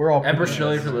Chili. We're all Empress pooping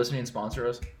Chili, the if you're bed. listening, sponsor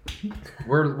us.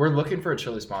 We're looking for a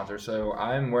chili sponsor, so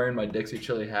I'm wearing my Dixie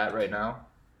Chili hat right now.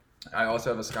 I also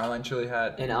have a Skyline Chili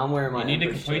hat. And I'm wearing my You need to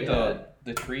Empress complete chili hat.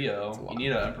 the trio. You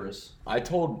need an Empress. I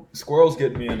told Squirrel's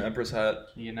getting me an Empress hat.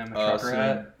 You get them a trucker soon.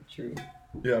 hat. True.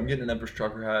 Yeah, I'm getting an Empress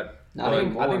trucker hat. Not I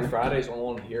anymore. think Friday's the only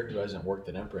one here who hasn't worked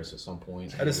at Empress at some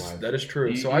point. That is true.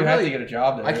 You, So you I have really, to get a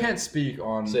job there. I can't speak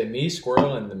on. Say me,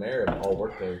 Squirrel, and the mayor have all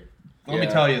worked there. Let me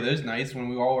Yeah. tell you, those nights when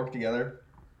we all worked together.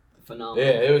 Phenomenal.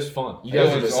 Yeah, it was fun. You guys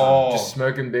It are was just, all- just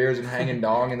smoking beers and hanging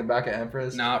dong in the back of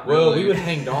Empress. Not Well, really. we would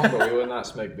hang dong, but we would not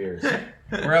smoke beers.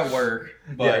 We're at work,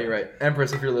 but Yeah, you're right.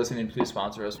 Empress, if you're listening, please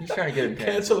sponsor us. We're just trying to get him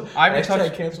canceled. Cancel. I've Hashtag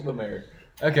touched- cancel the mayor.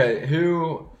 Okay,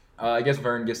 who? I guess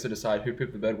Vern gets to decide who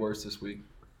pooped the bed worse this week.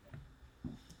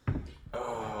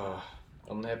 I'm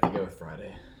gonna have to go with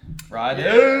Friday.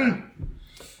 Friday.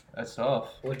 That's tough.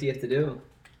 What do you have to do?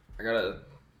 I gotta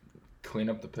clean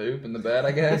up the poop in the bed,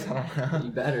 I guess. I don't You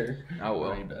know. better. I will.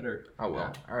 Well, you better. I will.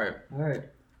 Yeah. All right. All right.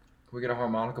 Can we get a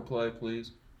harmonica play,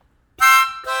 please?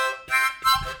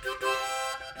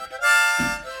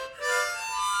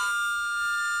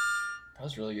 That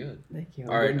was really good. Thank you.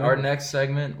 All right, our next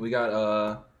segment, we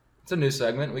got it's a new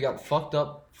segment. We got fucked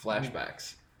up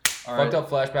flashbacks. All Fucked right. up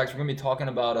flashbacks. We're gonna be talking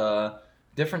about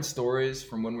different stories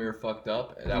from when we were fucked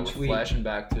up that Each we're week. flashing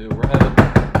back to. We're having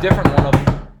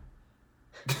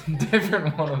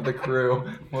different one of the crew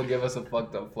will give us a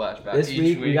fucked up flashback. This Each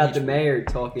week we week, got each the week. mayor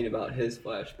talking about his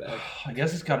flashback. I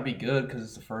guess it's got to be good because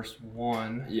it's the first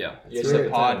one. Yeah. Yeah, It's Sure. a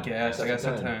podcast. I guess Set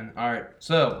that's the tone. 10. All right.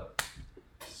 So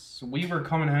we were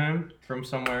coming home from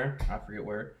somewhere. I forget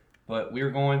where. But we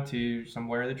were going to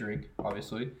somewhere to drink,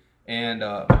 obviously. And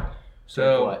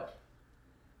so what?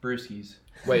 brewskis.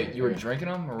 Wait, you were drinking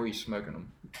them or were you smoking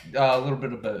them? A little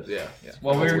bit of both. Yeah.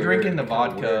 Well, we That's were weird. drinking the Kinda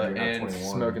vodka weird, you're not and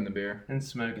 21. Smoking the beer.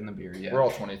 smoking the beer. Yeah. We're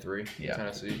all 23 Yeah. in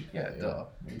Tennessee. yeah, Yeah. duh.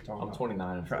 What are you talking I'm about?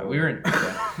 29. in Right, Florida. we were in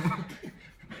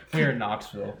we were in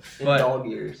Knoxville. In But dog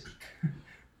years.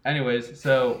 anyways,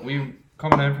 so we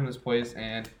coming home from this place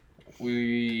and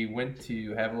we went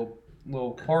to have a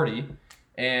little party,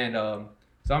 and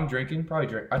so I'm drinking.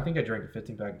 I think I drank a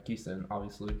 15 pack of Keystone,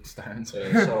 obviously. Stones.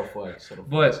 Yeah, subtle flex. Subtle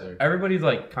flex But there. everybody's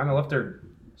like kind of left their.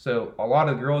 So a lot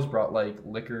of the girls brought like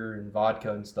liquor and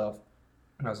vodka and stuff,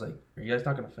 and I was like, "Are you guys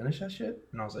not gonna finish that shit?"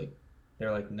 And I was like,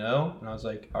 "They're like, no," and I was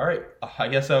like, "All right, I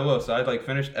guess I will." So I like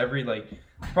finished every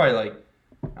probably like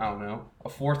I don't know, a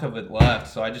fourth of it left.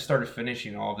 So I just started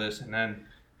finishing all this, and then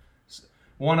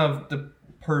one of the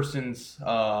person's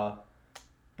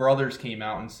brothers came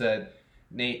out and said,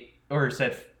 Mayor,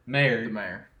 The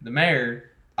mayor. the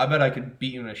mayor I bet I could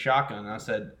beat you in a shotgun. And I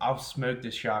said, I'll smoke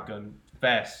this shotgun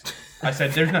fast. I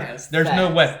said, there's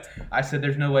no way. I said,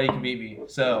 there's no way you can beat me.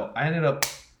 So I ended up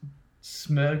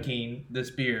smoking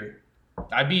this beer.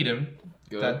 I beat him.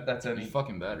 Good. That's He's any.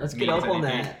 fucking better. Let's Me get up is on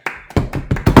anything.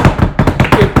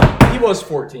 that. He was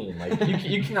 14. Like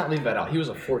you cannot leave that out. He was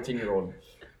a 14-year-old.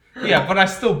 Yeah, but I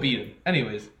still beat him.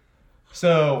 Anyways,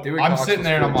 so Dewey I'm Cox sitting was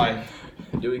there and I'm 14.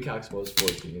 like, Dewey Cox was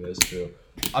 14. That's true.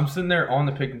 I'm sitting there on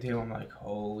the picnic table. I'm like,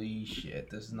 holy shit,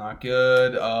 this is not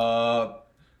good.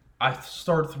 I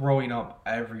start throwing up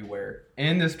everywhere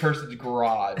in this person's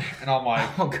garage, and I'm like,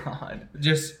 Oh god.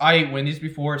 I ate Wendy's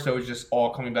before, so it was just all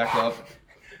coming back up.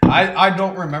 I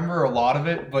don't remember a lot of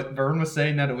it, but Vern was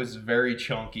saying that it was very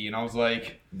chunky, and I was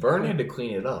like, Vern had to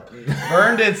clean it up.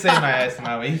 Vern did save my ass in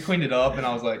my way. He cleaned it up, and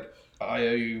I was like, I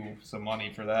owe you some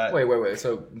money for that. Wait.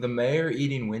 So the mayor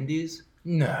eating Wendy's?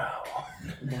 No.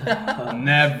 No.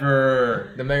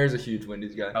 Never. The mayor's a huge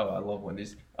Wendy's guy. Oh, I love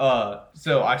Wendy's.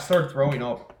 So I started throwing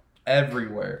up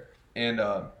everywhere, and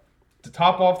to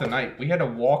top off the night, we had to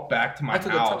walk back to my That's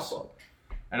what the top house. was.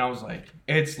 And I was like,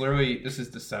 this is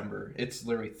December. It's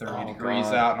literally 30 Oh, degrees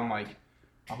God. out. And I'm like,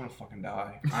 I'm going to fucking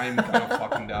die. I'm going to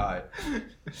fucking die.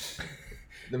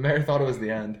 The mayor thought it was the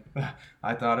end.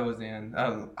 I thought it was the end.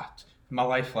 My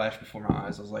life flashed before my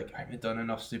eyes. I was like, I haven't done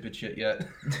enough stupid shit yet.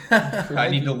 I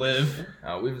need to live.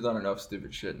 We've done enough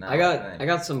stupid shit now. I think.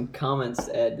 got some comments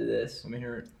to add to this. Let me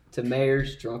hear it. To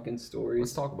Mayor's drunken Let's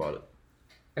stories. talk about it.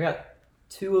 I got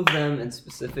 2 of them in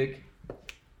specific.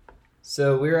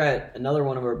 So we were at another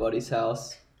one of our buddies'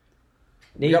 house.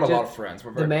 We Nate got a ju- lot of friends.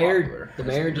 We're the very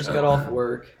mayor just got off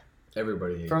work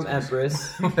Everybody hates from us.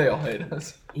 Empress. popular. They all hate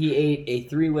us. He ate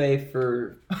a 3-way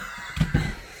for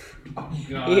God,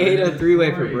 he ate a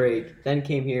 3-way for sorry. break. Then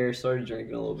came here, started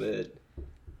drinking a little bit,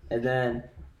 and then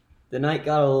the night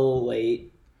got a little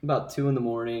late. About 2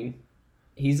 a.m.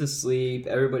 He's asleep.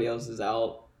 Everybody else is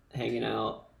out hanging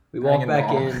out. We walk Hanging back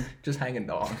dog. in. Just hanging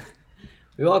dog.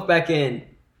 We walk back in,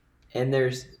 and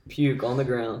there's puke on the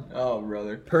ground, Oh,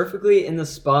 brother. perfectly in the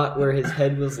spot where his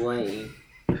head was laying.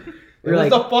 It We're was like,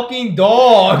 the fucking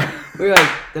dog. we're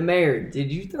like, the mayor,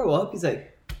 did you throw up? He's like,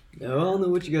 no, I don't know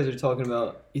what you guys are talking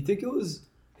about. You think it was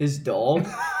his dog?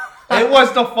 It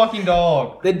was the fucking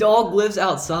dog. The dog lives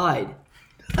outside.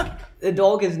 The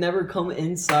dog has never come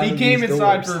inside. He of came these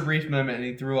inside doors. for a brief moment and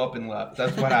he threw up and left.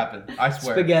 That's what happened. I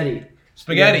swear. Spaghetti.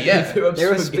 Spaghetti, He yeah. threw up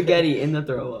There was spaghetti in the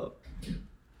throw up.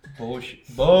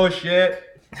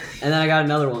 Bullshit. And then I got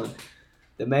another one.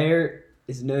 The mayor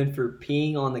is known for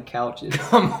peeing on the couches.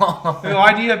 Come on.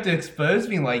 Why do you have to expose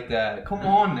me like that? Come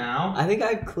on now. I think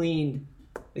I've cleaned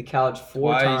the couch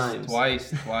 4 times.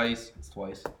 Twice.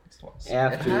 It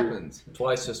After happens.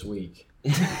 Twice this week.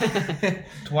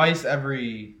 Twice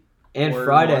every. and or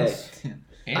Friday. once.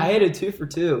 And- I had a 2 for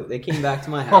 2. They came back to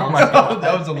my Oh house. my God.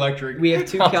 That was electric. We have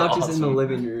 2 That's couches in the awesome.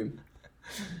 living room.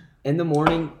 In the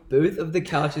morning, both of the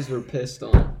couches were pissed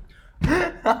on.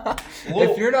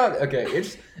 If you're not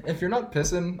if you're not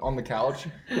pissing on the couch,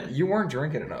 you weren't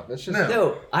drinking enough. It's just No.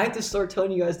 No, I have to start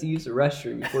telling you guys to use the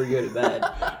restroom before you go to bed.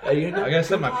 I gotta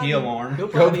set my pee alarm. He'll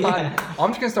go probably, Yeah. I'm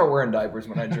just gonna start wearing diapers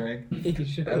when I drink. You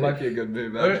should. That might be a good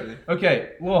move, actually.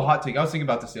 Okay, a little hot take. I was thinking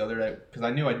about this the other day because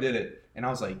I knew I did it, and I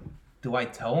was like, "Do I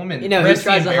tell him and You know, he risk the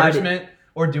tries to hide it. embarrassment,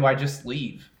 or do I just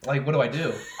leave? Like, what do I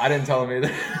do?" I didn't tell him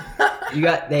either.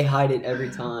 They hide it every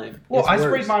time. Well, It's I worse.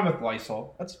 sprayed mine with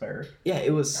Lysol. That's fair. Yeah,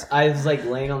 it was. I was like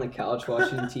laying on the couch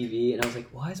watching TV, and I was like,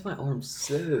 "Why is my arm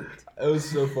soaked?" It was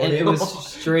so funny. And it was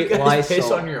straight you guys piss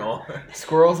Lysol. on your arm.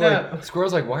 Squirrel's Yeah.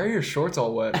 like, why are your shorts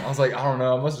all wet? I was like, I don't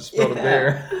know, I must have spilled a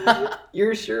beer.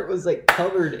 Your shirt was like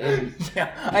covered in.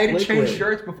 Yeah, I had to change Liquid.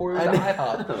 shirts before we I went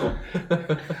to know.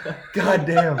 IHOP. God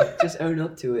damn. Just own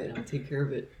up to it, and I'll take care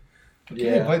of it.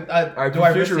 Okay, Yeah. but Alright, do for I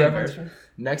risk future the reference, embarrassment?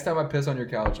 next time I piss on your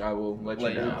couch, I will let you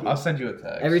Let you know. know. I'll send you a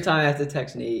text. Every time I have to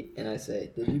text Nate, and I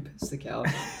say, "Did you piss the couch?"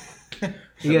 The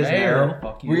He goes, mayor, "No."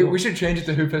 fuck you. We should change it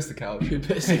to who pissed the couch. Who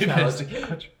pissed Who the pissed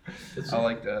couch? the couch? I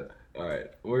like that. All right,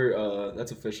 we're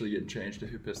that's officially getting changed to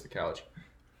who pissed the couch.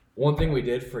 One thing we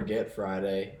did forget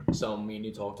Friday, something me and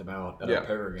you talked about at Yeah. our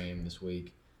poker game this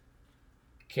week.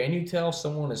 Can you tell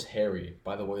someone is hairy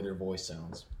by the way their voice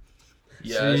sounds?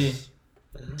 Yes.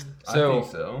 So- I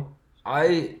think so.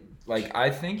 I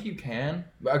think you can.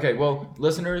 Okay, well,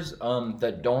 listeners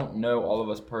that don't know all of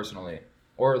us personally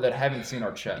or that haven't seen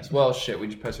our chest. Well, shit, we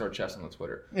just posted our chest on the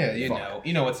Twitter. Yeah, you Fuck. know.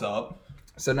 You know what's up.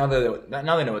 So now they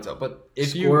know what's up. But if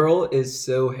Squirrel is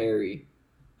so hairy.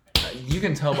 you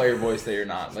can tell by your voice that you're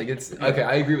not. Like it's okay.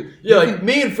 I agree with Yeah, you like can-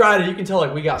 me and Friday, you can tell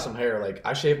like we got some hair. Like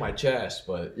I shaved my chest,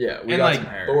 but yeah, we And, got like, some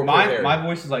hair. but we're- My hair. my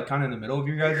voice is like kind of in the middle of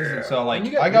your guys', and so like And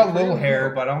you got I got a pretty little hair, hair.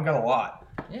 but I don't got a lot.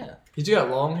 Yeah, He's got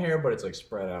long hair, but it's like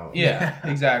spread out. Yeah,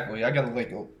 exactly. I got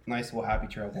like a nice little happy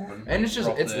trail going. And it's just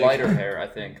Real it's thick. lighter hair, I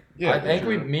think. Yeah, I think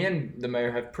for sure. me and the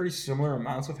mayor have pretty similar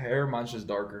amounts of hair. Mine's just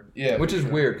darker. Yeah, which for is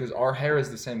sure. weird because our hair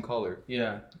is the same color,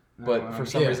 Yeah. but for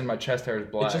some Yeah. reason my chest hair is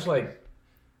black. It's just like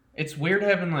It's weird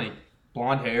having like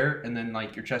blonde hair and then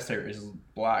like your chest hair is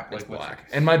black. it's Like what's- black,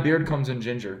 and my beard comes in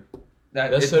ginger.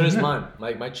 That so does mine.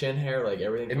 Like my chin hair, like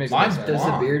everything. It makes Mine's sense. Does the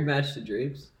blonde. beard match the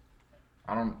drapes?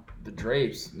 I don't. The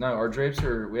drapes. No, our drapes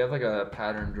are. We have like a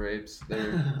pattern drapes.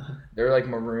 They're like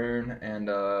maroon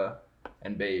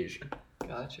and beige.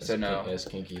 Gotcha. So no. It's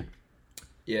kinky.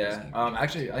 Yeah.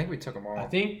 Actually, I think we took them all. I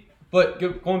think, but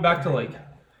going back to like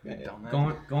Done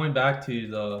that. going back to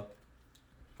the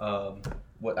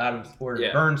what Adam or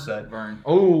Yeah. Vern said. Vern.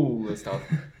 Oh, that's tough.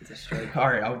 It's a strike. All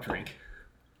right, I'll drink.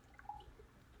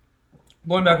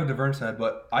 Going back with the Vern said,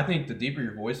 but I think the deeper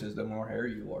your voice is, the more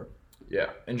hairy you are. Yeah,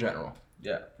 in general.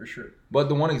 Yeah, for sure. But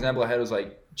the one example I had was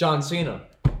like, John Cena.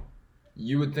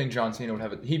 you would think John Cena would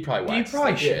have it. He probably He waxes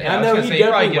probably it. should. Yeah. Yeah, I I was know gonna he say, he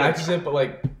probably definitely get a- waxes it, but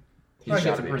like He probably He's gets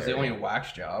got a to be Brazilian hairy.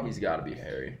 wax job. He's got to be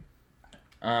hairy.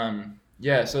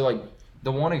 Yeah. So like,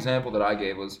 the one example that I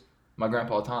gave was my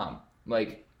grandpa Tom.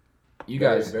 Like, you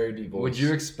guys, very deep voice. would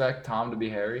you expect Tom to be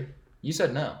hairy? You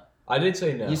said no. I did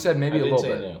say no. You said maybe I a did little say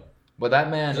bit. No. But that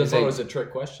man I is thought a, it was a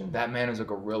trick question. that man is a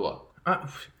gorilla.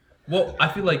 Well, I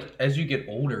feel like as you get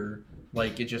older,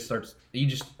 like it just starts. You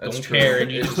just That's don't true. care,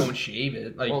 and you It's- just don't shave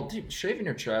it. Like Well, dude, shaving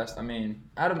your chest. I mean,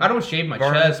 Adam. I don't shave my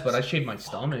Vern- chest, but I shave my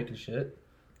stomach and shit.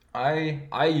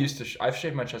 I used to. I've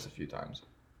shaved my chest a few times,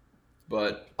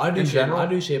 but I do in shave. general, I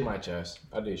do shave my chest.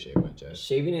 I do shave my chest.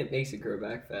 Shaving it makes it grow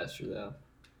back faster, though.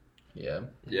 Yeah.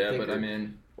 Yeah, but Thicker. I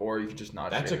mean, or you could just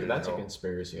not. That's shave a it that's at a all.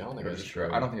 conspiracy. I don't think Or that's just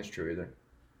true. I don't think it's true either.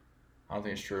 I don't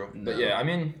think it's true. No. But yeah, I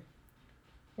mean,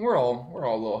 we're all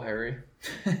a little hairy.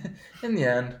 In the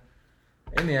end,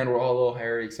 we're all a little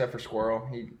hairy except for Squirrel.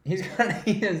 He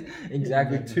has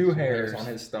exactly 2 hairs on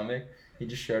his stomach. He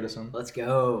just showed us them Let's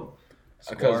go.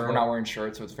 because we're Squirrel. not wearing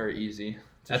shirts, so it's very easy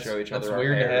to show each other That's our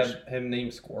weird hairs. to have him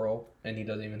named Squirrel, and he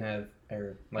doesn't even have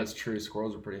hair. Like, That's true.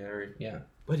 Squirrels are pretty hairy. yeah,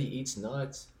 But he eats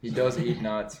nuts. He does eat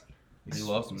nuts. he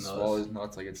loves some nuts, Swallows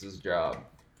nuts like it's his job.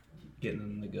 getting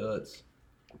in the guts.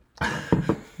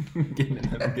 Getting in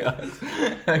them guts.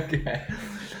 Okay.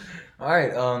 All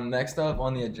right. Next up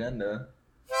on the agenda,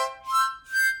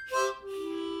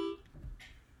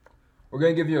 we're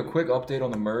gonna give you a quick update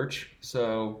on the merch.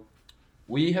 So,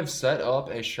 we have set up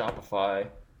a Shopify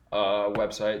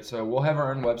website. So we'll have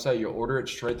our own website. You'll order it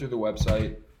straight through the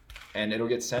website, and it'll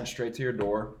get sent straight to your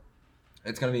door.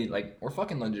 It's gonna be like we're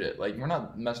fucking legit. Like we're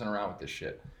not messing around with this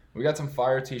shit. We got some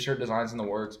fire T-shirt designs in the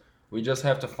works. We just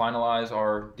have to finalize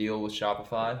our deal with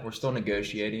Shopify. We're still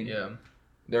negotiating. Yeah,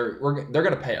 They're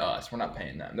gonna pay us. We're not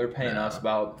paying them. They're paying No. us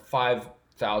about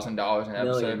 $5,000 an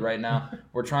episode Million. right now.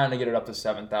 We're trying to get it up to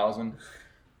 7,000.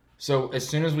 So as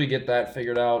soon as we get that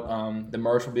figured out, the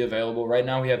merch will be available. Right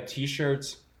now we have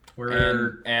T-shirts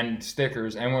and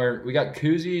stickers, and we got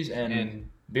koozies and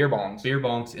beer bongs. beer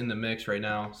bongs in the mix right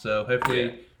now. So hopefully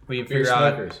Yeah. we can Beer figure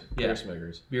out smokers. yeah. Beer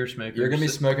smokers. beer smokers. You're gonna be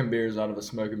smoking beers out of a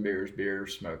smoking beers beer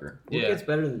smoker. What Yeah. gets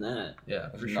better than that? yeah,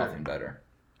 There's for nothing sure. better.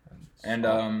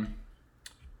 And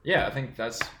yeah, I think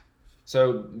that's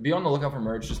so. Be on the lookout for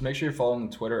merch. Just make sure you're following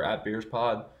the Twitter at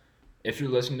BeersPod. If you're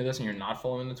listening to this and you're not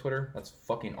following the Twitter, that's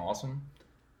fucking awesome.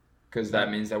 Because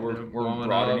that means that we're Blowing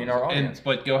broadening up. our audience.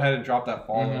 But go ahead and drop that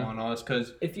follow Mhm. on us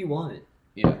because If you want it.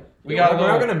 yeah, we Yeah, got we're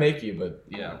not gonna make you, but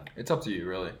yeah. It's up to you,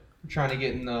 really. We're trying to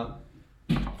get in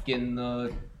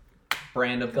the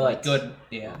brand of like Guts. good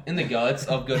in the guts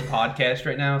of good podcast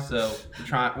right now. So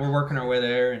we're working our way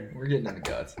there, and We're getting in the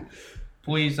guts.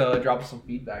 please drop us some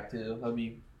feedback too. That'd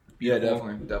be Yeah, beautiful.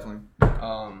 definitely.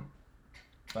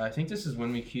 But I think this is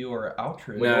when we cue our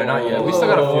outro. No, not yet. We still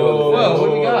got a few other Whoa, things. what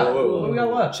do we got? Whoa, What do we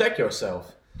got left? check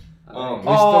yourself. We Oh,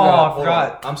 still got. I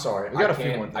forgot. I'm sorry. We got I a few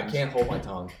can't- more I things. can't hold my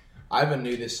tongue. I have a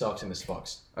new this sucks and this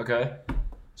fucks. Okay.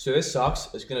 So this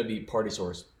sucks is gonna be Party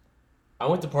Source. I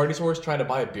went to Party Source trying to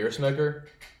buy a beer smoker,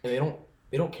 and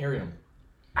they don't carry them,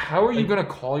 How are you Like, gonna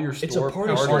call your store it's a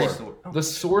party party store. The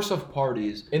source of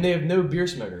parties. and they have no beer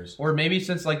smokers. Or maybe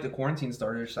since like the quarantine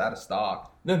started, it's out of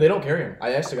stock. No, they don't carry them.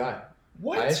 I asked the guy.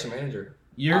 What? I asked the manager.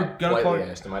 You're I gonna politely call.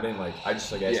 asked him. I didn't like. I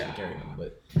just like asked Yeah. him to carry them,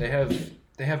 but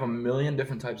They have a million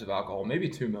different types of alcohol, maybe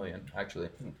 2 million actually,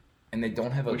 and they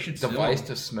don't have a We should sue device them.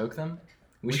 to smoke them.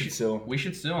 We should sue. We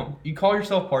should sue them. You call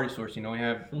yourself Party Source. You know, you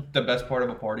have the best part of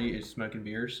a party is smoking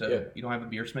beer. So Yeah. you don't have a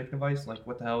beer smoking device. Like,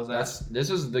 what the hell is that?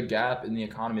 This is the gap in the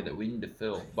economy that we need to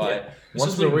fill. But this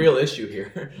once is the real issue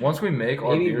here. once we make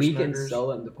our Maybe beer we can smokers, sell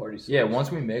them to party stores. yeah, once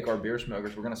we make our beer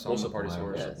smokers, we're gonna sell them to party supply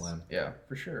stores. Yes. them. Yeah,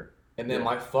 for sure. and then Yeah.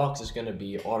 my Fox is gonna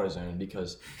be AutoZone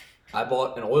because I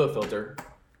bought an oil filter.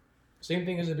 Same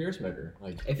thing as a beer smoker.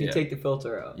 Like If you Yeah. take the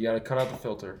filter out. You gotta cut out the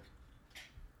filter.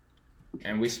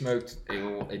 And we smoked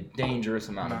a dangerous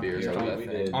amount of beers out of that we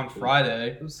thing. did. On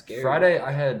Friday. It was scary. Friday,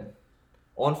 I had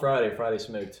on Friday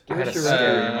smoked. I had a Give us your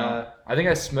scary record. amount. I think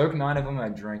I smoked 9 of them. I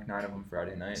drank 9 of them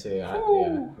Friday night. So yeah,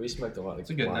 we smoked a lot. It's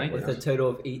a good night. With a total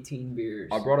of 18 beers.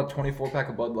 I brought a 24 pack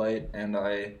of Bud Light, and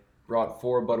I brought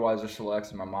 4 Budweiser Selects,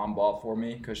 and my mom bought for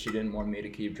me because she didn't want me to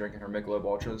keep drinking her Michelob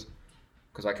Ultras,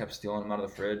 because I kept stealing them out of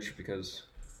the fridge because.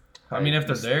 I mean, if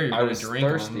they're there, you're I gonna was drink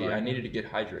thirsty. them. Like, I needed to get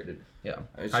hydrated. Yeah.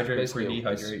 It's Hydrate basically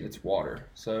before you dehydrate. It's water.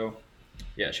 So,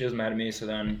 yeah, she was mad at me. So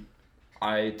then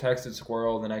I texted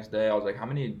Squirrel the next day. I was like, how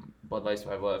many Bud Lights do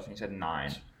I have left? And he said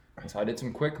 9. And so I did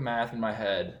some quick math in my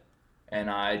head, and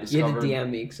I You had discovered to DM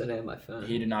me because I didn't have my phone.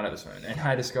 he did not have his phone. And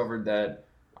I discovered that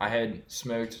I had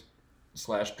smoked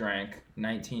 / drank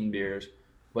 19 beers.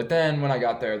 But then when I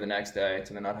got there the next day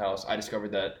to the nut house, I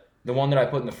discovered that the one that I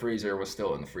put in the freezer was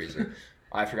still in the freezer.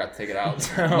 I forgot to take it out.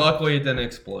 So, Luckily, it didn't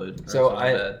explode. So That's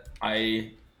not bad.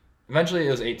 I eventually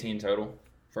it was 18 total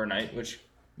for a night, which,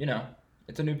 you know,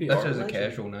 it's a new PR. That's just a Legend.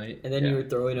 casual night. And then you Yeah. were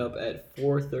throwing up at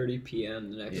 4:30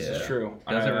 p.m. the next Yeah. day. It's true.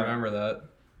 Doesn't I- remember that.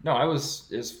 No,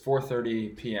 it's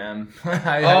 4:30 p.m.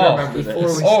 I Oh, remember before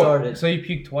this. we started. So you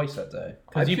puked twice that day. I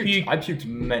Because you puked, puked. I puked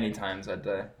many times that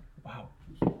day. Wow.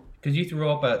 Because you threw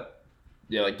up at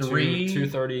Yeah, like 2:30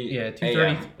 2:30.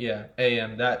 2:30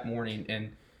 a.m. that morning,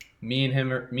 and me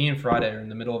and Friday are in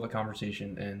the middle of a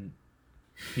conversation, and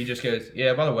he just goes,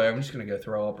 "Yeah, by the way, I'm just gonna go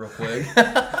throw up real quick."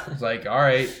 I was like, "All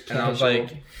right," and I was Casual.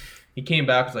 like, he came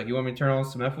back, was like, "You want me to turn on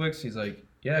some Netflix?" He's like,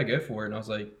 "Yeah, go for it," and I was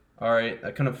like, "All right."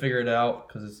 I couldn't figure it out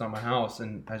because it's not my house,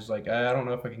 and I was like, "I don't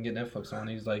know if I can get Netflix on."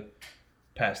 He's like,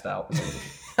 passed out.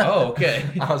 Oh, okay.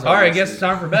 I was All right, I almost guess it's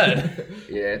time for bed.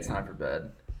 Yeah, it's time for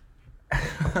bed.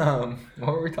 What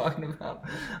were we talking about?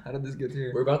 How did this get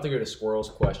here? We're about to go to Squirrel's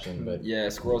question, but Yeah,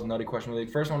 Squirrel's Nutty Question of the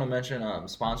Week. First, I want to mention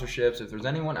sponsorships. If there's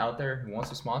anyone out there who wants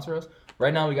to sponsor us,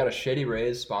 right now we got a Shady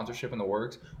Rays sponsorship in the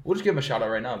works. We'll just give them a shout out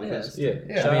right now because Yes.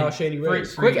 yeah, shout out Shady free-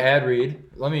 Rays. quick ad read.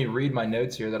 Let me read my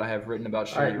notes here that I have written about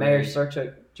Shady All right, Mayor, Rays. start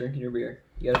drinking your beer.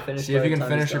 You gotta finish. See if by you the can time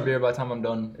finish it's your done. beer by the time I'm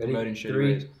done Ready? promoting Shady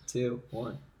 3, Rays. 2,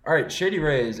 1. All right, Shady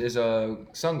Rays is a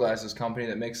sunglasses company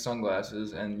that makes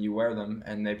sunglasses, and you wear them,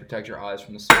 and they protect your eyes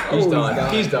from the sun. He's Oh, done.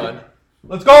 God. He's done.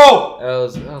 Let's go. That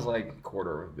was like a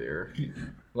quarter of a beer.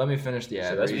 Let me finish the ad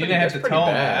So that's read. You pretty, didn't have that's to pretty tell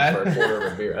him bad that. for a quarter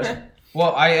of a beer. That's,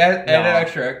 Well, I added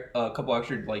No. a couple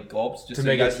extra like gulps just to so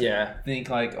make you it, guys yeah. think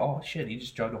like, oh shit, he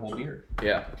just chugged a whole beer.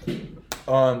 Yeah.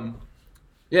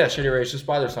 Yeah, Shady Rays, just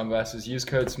buy their sunglasses. Use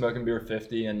code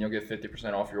SMOKINGBEER50 and you'll get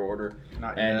 50% off your order.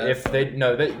 Not And yet. if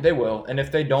they will. And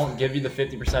if they don't give you the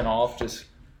 50% off, just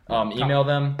email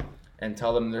them and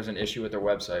tell them there's an issue with their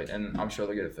website, and I'm sure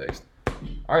they'll get it fixed.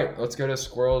 All right, let's go to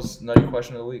Squirrel's Nutty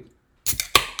Question of the Week.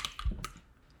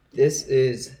 This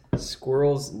is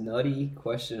Squirrel's Nutty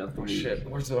Question of the Oh, Week. shit.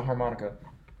 Where's the harmonica?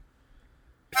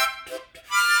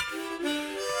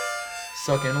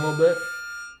 Suck in a little bit.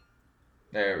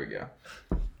 There we go.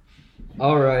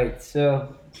 All right,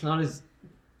 so it's not as.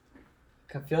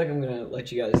 I feel like I'm gonna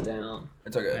let you guys down.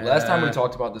 It's okay. Last time we Yeah.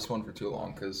 talked about this one for too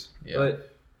long because Yeah.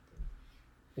 But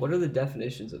what are the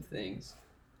definitions of things?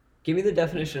 Give me the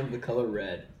definition of the color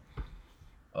red.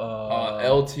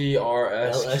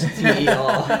 LTRS.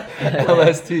 LSTER.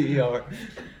 LSTER.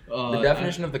 The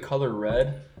definition of the color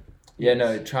red. Yeah,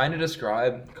 no, trying to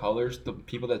describe colors, the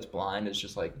people that's blind is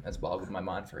just like, that's boggled my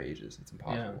mind for ages. It's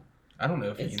impossible. Yeah. I don't know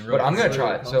if you It's- can But really. I'm going to It's try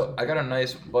really it. So impossible. I got a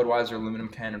nice Budweiser aluminum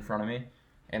can in front of me,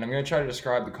 and I'm going to try to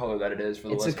describe the color that it is for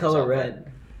the It's the listeners color out there.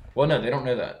 red. Well, no, they don't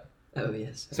know that. Oh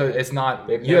yes. So it's not,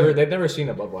 they've you never seen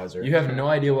a Budweiser. have no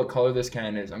idea what color this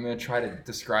can is. I'm going to try to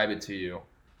describe it to you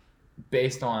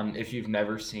based on if you've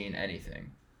never seen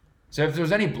anything. So if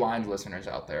there's any blind listeners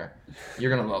out there,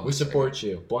 you're going to love We this thing. support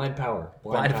you. Blind power.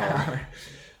 Blind power.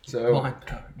 So Blind.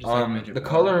 Just like midget the power.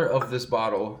 color of this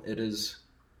bottle, it is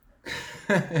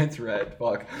it's red.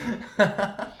 Fuck.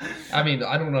 I mean,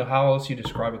 I don't know how else you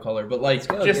describe a color, but like,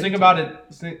 go, just give think it about it.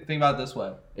 Think about it this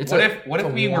way. It's What a- if it's a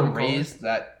we were warm color. raised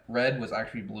that red was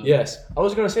actually blue? Yes, I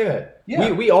was gonna say that. Yeah. What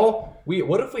if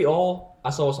we all? I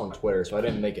saw this on Twitter, so I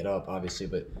didn't make it up, obviously.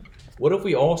 But what if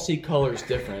we all see colors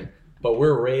different, but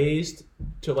we're raised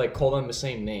to like call them the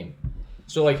same name?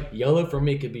 So like yellow for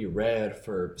me could be red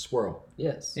for squirrel.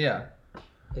 Yes. Yeah.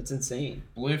 It's insane.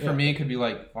 Blue for Yeah. me could be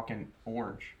like fucking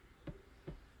orange.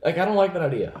 Like I don't like that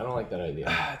idea.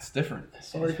 It's different.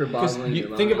 Sorry for Because boggling your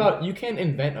you think mind. about, you can't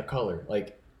invent a color.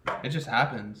 Like It just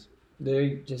happens.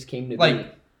 They just came to Like,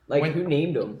 be. Like when- who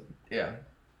named them? Yeah.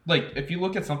 Like if you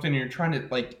look at something and you're trying to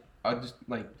like just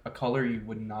like a color you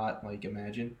would not like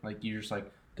imagine. Like you're just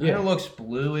like kind Yeah. of looks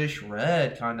bluish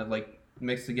red, kind of like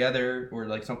mixed together or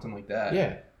like something like that.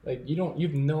 Yeah, like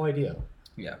you've no idea.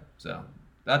 Yeah. So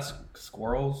that's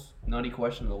squirrels. Nutty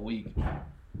question of the week. I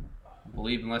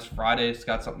believe unless Friday's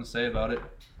got something to say about it.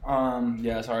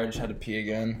 Yeah, sorry, I just had to pee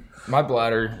again. My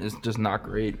bladder is just not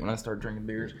great when I start drinking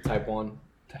beers. Type 1.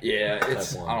 Yeah,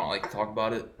 it's Type 1. I don't like to talk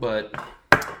about it, but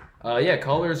yeah,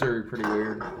 colors are pretty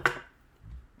weird.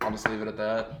 I'll just leave it at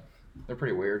that. They're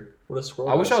pretty weird. What a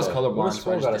squirrel. I wish I was What colorblind, a so I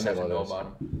squirrel just gotta didn't say have to know about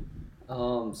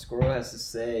about them. Squirrel has to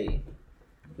say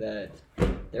that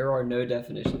there are no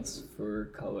definitions for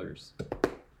colors.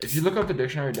 If you look up the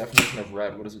dictionary definition of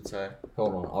red, what does it say?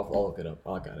 Hold on, I'll look it up.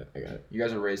 I got it. You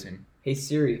guys are racing. Hey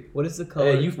Siri, what is the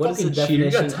color? Hey, you what is the fucking cheater. You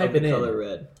definition gotta type of it the in. color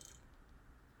red?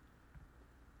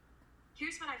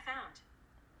 Here's what I found.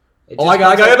 It Oh, just I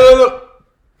got comes it.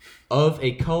 Of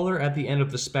a color at the end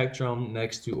of the spectrum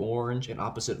next to orange and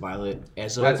opposite violet,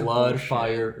 as of That's blood, bullshit.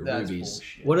 fire, That's rubies.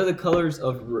 bullshit. What are the colors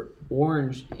of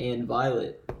orange and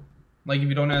violet? Like if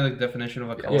you don't know the definition of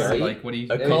a color, see? like what do you? A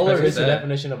what do you color expect is to the say?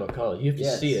 definition of a color. You have to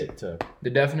Yes. see it to. The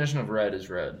definition of red is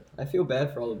red. I feel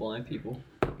bad for all the blind people.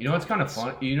 You know what's kind of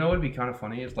fun? You know what would be kind of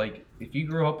funny is like if you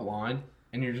grew up blind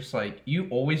and you're just like you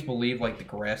always believe like the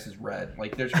grass is red.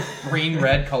 Like there's green,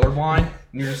 red, colorblind,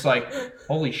 and you're just like,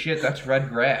 holy shit, that's red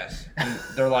grass. And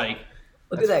they're like,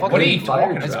 Look at that. What are green you fire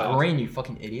talking? It's truck. green, you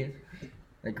fucking idiot.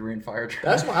 That green fire truck.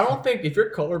 That's why I don't think if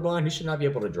you're colorblind, you should not be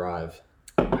able to drive.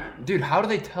 Dude, how do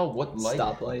they tell what light?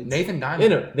 Stoplights. Nathan Diamond. You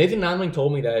know, Nathan Nyman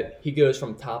told me that he goes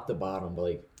from top to bottom. But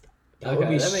like, that would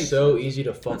Okay, be that makes so easy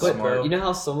to fuck That's up, smart. bro. You know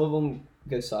how some of them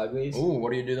go sideways? Ooh,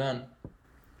 what do you do then?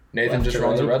 Nathan Left just to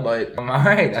runs a right. red light. All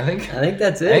right, I think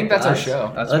that's it. I think that's our guys.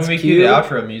 show. that's Let's when we cue- cue the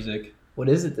outro music. What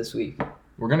is it this week?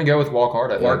 We're gonna go with Walk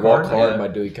Hard. I think. Walk Walk Hard, hard yeah. by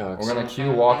Dewey Cox. We're gonna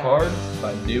cue Walk Hard.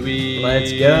 By Dewey.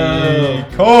 Let's go.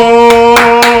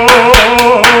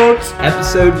 Coates.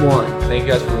 Episode 1. Thank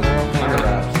you guys for listening. Under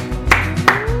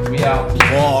wraps. We out.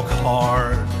 Walk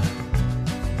hard,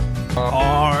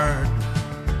 hard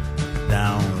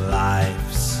down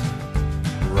life's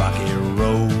rocky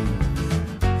road.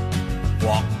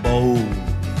 Walk bold,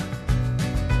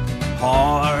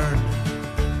 hard,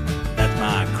 that's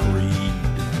my creed,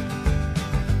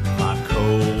 my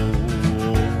code.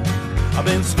 I've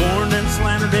been scorned and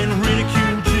slandered and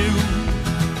ridiculed too.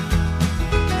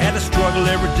 Had to struggle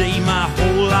every day my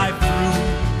whole life through.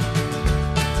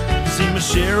 Seen my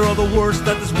share of the worst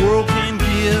that this world can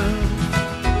give,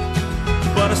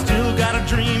 but I still got a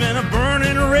dream and a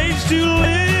burning rage to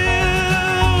live.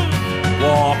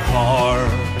 Walk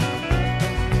hard,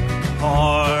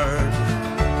 hard,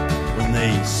 when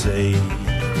they say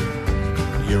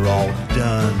you're all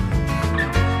done.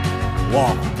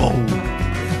 Walk bold,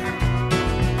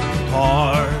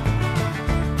 hard,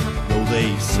 though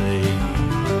they say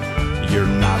you're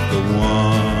not the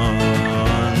one.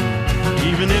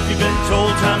 Even if you've been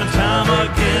told time and time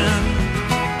again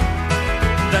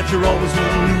that you're always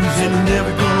gonna lose and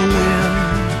never gonna win,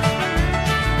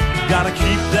 gotta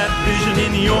keep that vision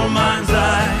in your mind's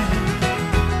eye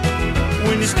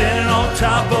when you're standing on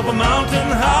top of a mountain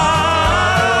high.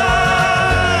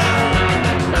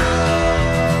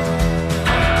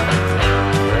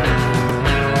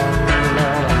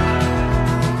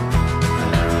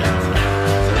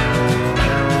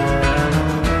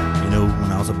 You know,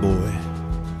 when I was a boy,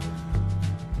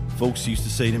 folks used to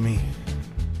say to me,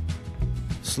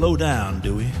 slow down,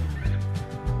 Dewey.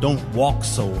 Don't walk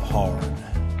so hard.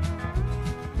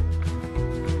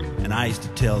 And I used to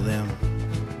tell them,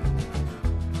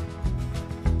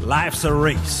 life's a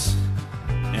race,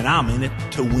 and I'm in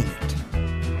it to win it.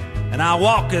 And I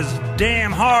walk as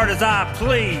damn hard as I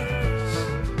please.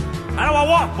 How do I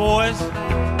walk, boys?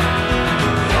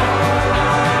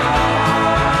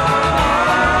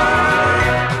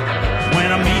 When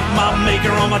I meet my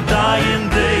maker on my dying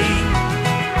day,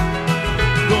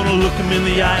 gonna look him in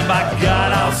the eye, by God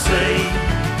I'll say,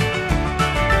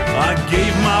 I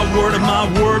gave my word and my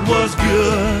word was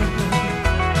good.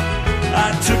 I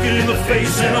took it in the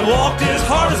face and I walked as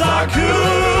hard as I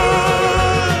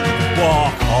could.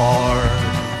 Walk hard,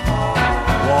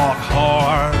 walk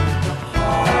hard.